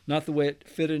 not the way it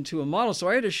fit into a model. So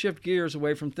I had to shift gears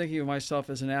away from thinking of myself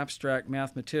as an abstract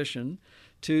mathematician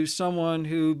to someone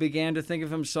who began to think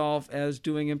of himself as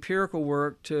doing empirical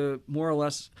work to more or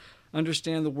less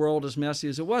understand the world as messy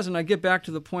as it was. And I get back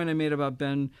to the point I made about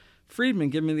Ben Friedman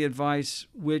giving me the advice,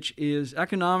 which is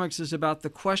economics is about the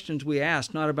questions we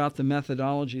ask, not about the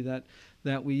methodology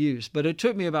that we use. But it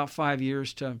took me about 5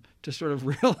 years to sort of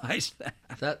realize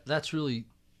that. That's really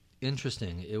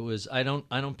interesting. It was I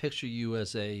don't picture you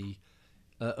as a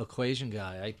equation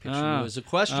guy. I picture you as a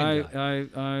question guy.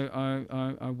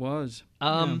 I was.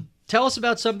 Tell us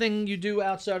about something you do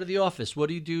outside of the office. What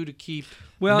do you do to keep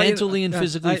mentally and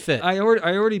physically fit? I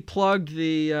already plugged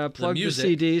the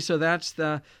CD, so that's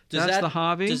the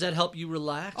hobby. Does that help you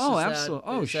relax? Oh,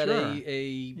 absolutely. Is that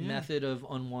a method of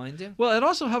unwinding? Well, it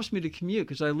also helps me to commute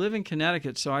because I live in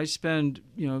Connecticut, so I spend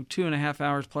 2.5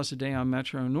 hours plus a day on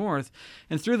Metro North.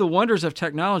 And through the wonders of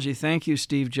technology, thank you,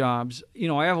 Steve Jobs,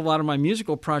 I have a lot of my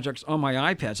musical projects on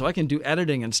my iPad, so I can do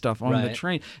editing and stuff on the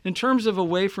train. In terms of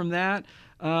away from that,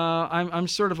 I'm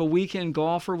sort of a weekend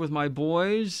golfer with my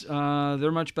boys.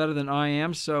 They're much better than I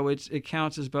am, so it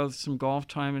counts as both some golf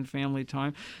time and family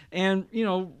time. And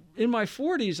in my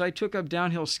 40s, I took up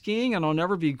downhill skiing, and I'll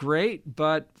never be great,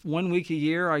 but 1 week a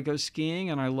year I go skiing,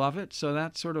 and I love it. So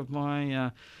that's sort of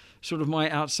my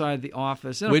outside the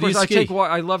office. And Where of course, do you ski?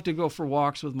 I love to go for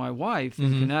walks with my wife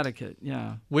in Connecticut.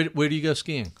 Yeah. Where do you go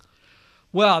skiing?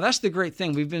 Well, that's the great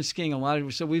thing. We've been skiing a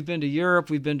lot. So we've been to Europe.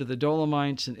 We've been to the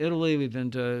Dolomites in Italy. We've been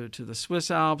to the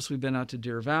Swiss Alps. We've been out to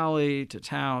Deer Valley, to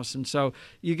Taos. And so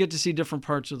you get to see different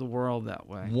parts of the world that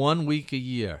way. 1 week a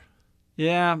year.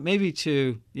 Yeah, maybe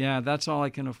 2. Yeah, that's all I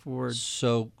can afford.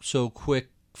 So quick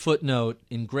footnote.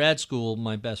 In grad school,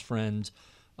 my best friend,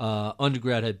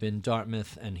 undergrad, had been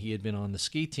Dartmouth, and he had been on the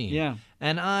ski team. Yeah.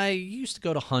 And I used to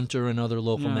go to Hunter and other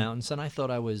local mountains, and I thought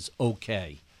I was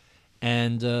okay.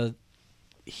 And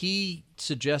he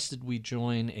suggested we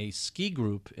join a ski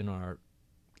group in our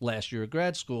last year of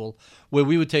grad school, where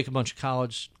we would take a bunch of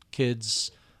college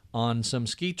kids on some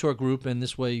ski tour group, and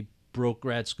this way broke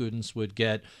grad students would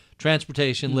get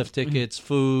transportation, lift tickets,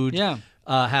 food,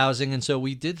 housing. And so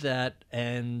we did that,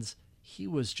 and he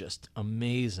was just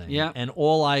amazing. Yeah. And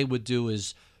all I would do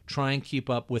is try and keep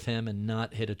up with him and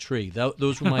not hit a tree.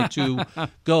 Those were my two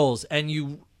goals.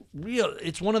 And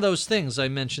it's one of those things I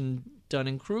mentioned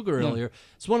Dunning-Kruger earlier.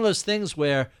 It's one of those things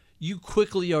where you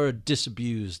quickly are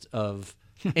disabused of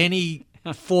any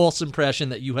false impression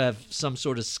that you have some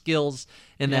sort of skills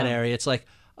in that area. It's like,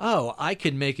 oh, I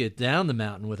could make it down the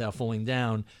mountain without falling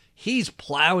down. He's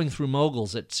plowing through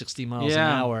moguls at 60 miles an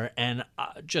hour and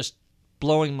just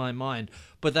blowing my mind.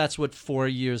 But that's what 4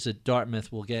 years at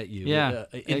Dartmouth will get you.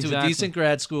 Into a decent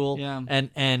grad school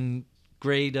and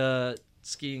great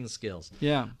skiing skills.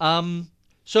 Yeah.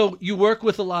 So you work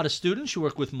with a lot of students. You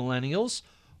work with millennials.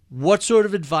 What sort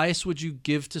of advice would you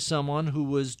give to someone who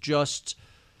was just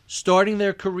starting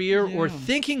their career or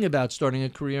thinking about starting a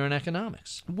career in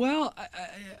economics? Well,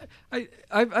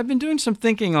 I've been doing some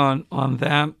thinking on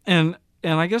that, and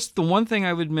I guess the one thing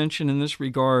I would mention in this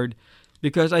regard,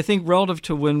 because I think relative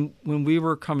to when we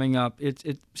were coming up,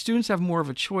 students have more of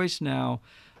a choice now,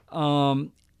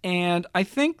 and I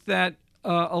think that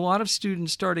a lot of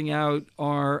students starting out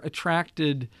are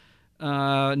attracted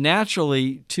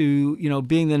naturally to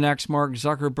being the next Mark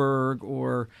Zuckerberg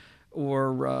or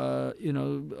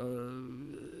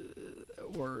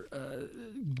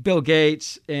Bill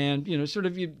Gates, and you sort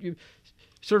of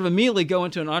immediately go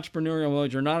into an entrepreneurial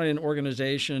mode. You're not in an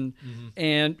organization,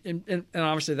 and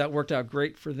obviously that worked out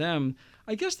great for them.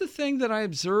 I guess the thing that I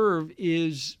observe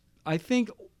is I think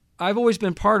I've always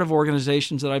been part of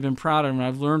organizations that I've been proud of, and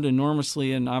I've learned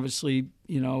enormously. And obviously,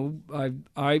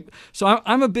 so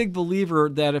I'm a big believer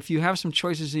that if you have some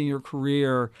choices in your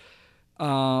career,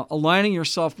 aligning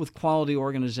yourself with quality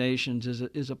organizations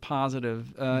is a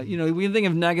positive. We can think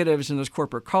of negatives, and there's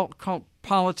corporate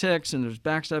politics, and there's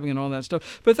backstabbing and all that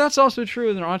stuff. But that's also true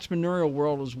in the entrepreneurial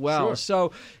world as well. Sure.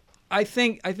 So I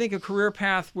think a career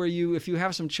path where if you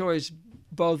have some choice,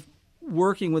 both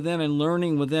working within and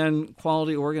learning within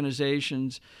quality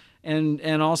organizations,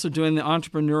 and also doing the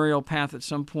entrepreneurial path at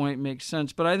some point makes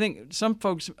sense. But I think some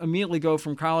folks immediately go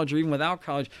from college or even without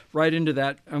college right into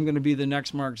that, I'm going to be the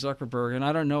next Mark Zuckerberg, and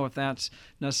I don't know if that's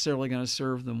necessarily going to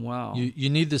serve them well. You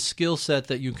need the skill set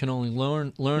that you can only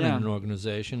learn in an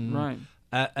organization. Right.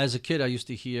 As a kid, I used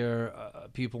to hear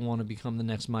people want to become the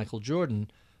next Michael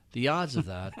Jordan. The odds of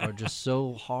that are just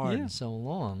so hard and so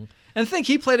long. And think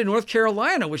he played in North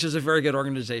Carolina, which is a very good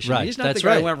organization. Right. He's not the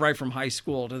guy who went right from high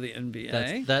school to the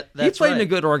NBA. That's he played in a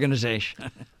good organization.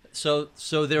 So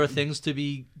there are things to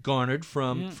be garnered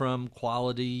from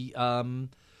quality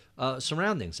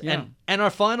surroundings. Yeah. And our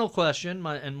final question,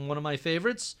 and one of my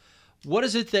favorites, what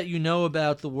is it that you know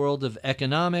about the world of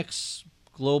economics,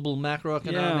 global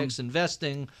macroeconomics,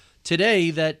 investing today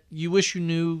that you wish you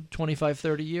knew 25,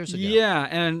 30 years ago? Yeah,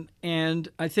 and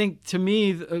I think to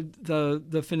me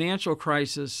the financial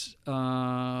crisis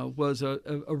was a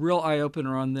real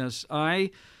eye-opener on this.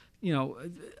 I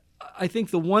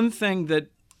think the one thing that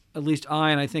at least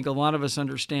I think a lot of us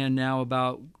understand now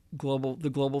about the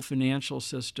global financial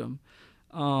system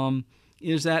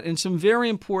is that in some very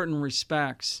important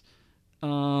respects,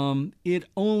 it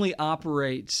only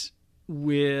operates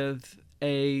with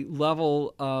a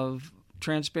level of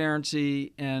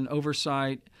transparency and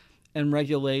oversight and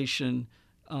regulation,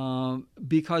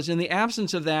 because in the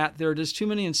absence of that, there are just too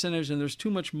many incentives and there's too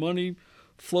much money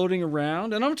floating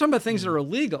around. And I'm talking about things that are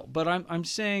illegal, but I'm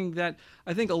saying that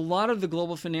I think a lot of the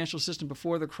global financial system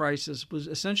before the crisis was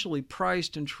essentially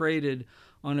priced and traded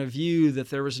on a view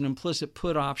that there was an implicit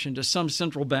put option to some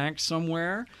central bank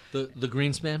somewhere. The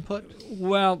Greenspan put?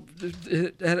 Well,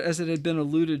 as it had been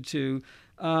alluded to.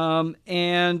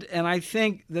 And I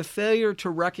think the failure to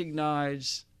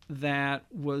recognize that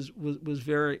was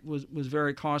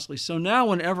very costly. So now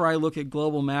whenever I look at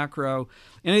global macro,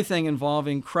 anything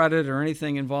involving credit or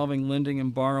anything involving lending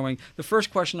and borrowing, the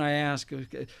first question I ask is,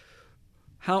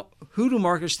 who do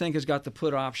markets think has got the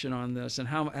put option on this, and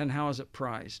how is it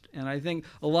priced? And I think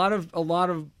a lot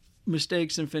of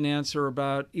mistakes in finance are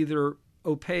about either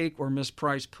opaque or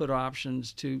mispriced put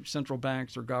options to central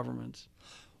banks or governments.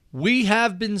 We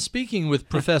have been speaking with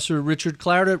Professor Richard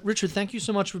Clarida. Richard, thank you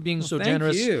so much for being so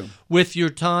generous with your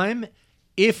time.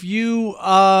 If you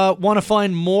want to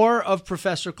find more of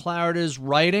Professor Clarida's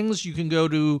writings, you can go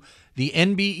to the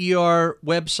NBER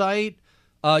website.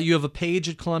 You have a page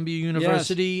at Columbia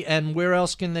University, and where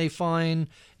else can they find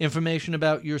information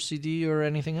about your CD or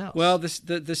anything else? Well,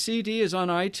 the CD is on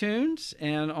iTunes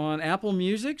and on Apple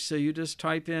Music, so you just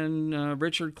type in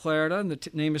Richard Clarida, and the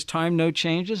name is Time No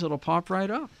Changes. It'll pop right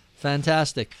up.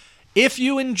 Fantastic. If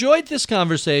you enjoyed this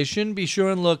conversation, be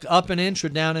sure and look up an inch or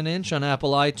down an inch on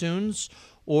Apple iTunes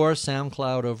or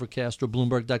SoundCloud, Overcast, or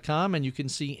Bloomberg.com, and you can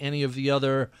see any of the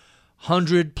other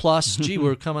 100 plus,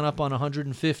 we're coming up on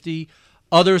 150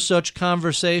 other such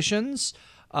conversations.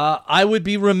 I would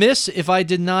be remiss if I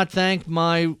did not thank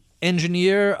my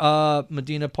engineer,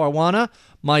 Medina Parwana,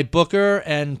 my booker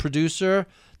and producer,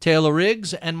 Taylor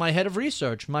Riggs, and my head of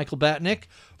research, Michael Batnick,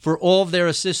 for all of their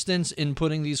assistance in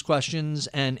putting these questions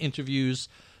and interviews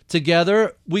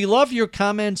together. We love your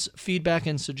comments, feedback,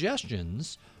 and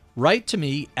suggestions. Write to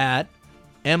me at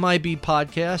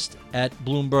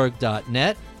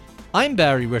mibpodcast@bloomberg.net. I'm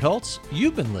Barry Ritholtz.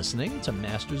 You've been listening to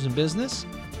Masters in Business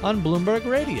on Bloomberg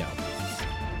Radio.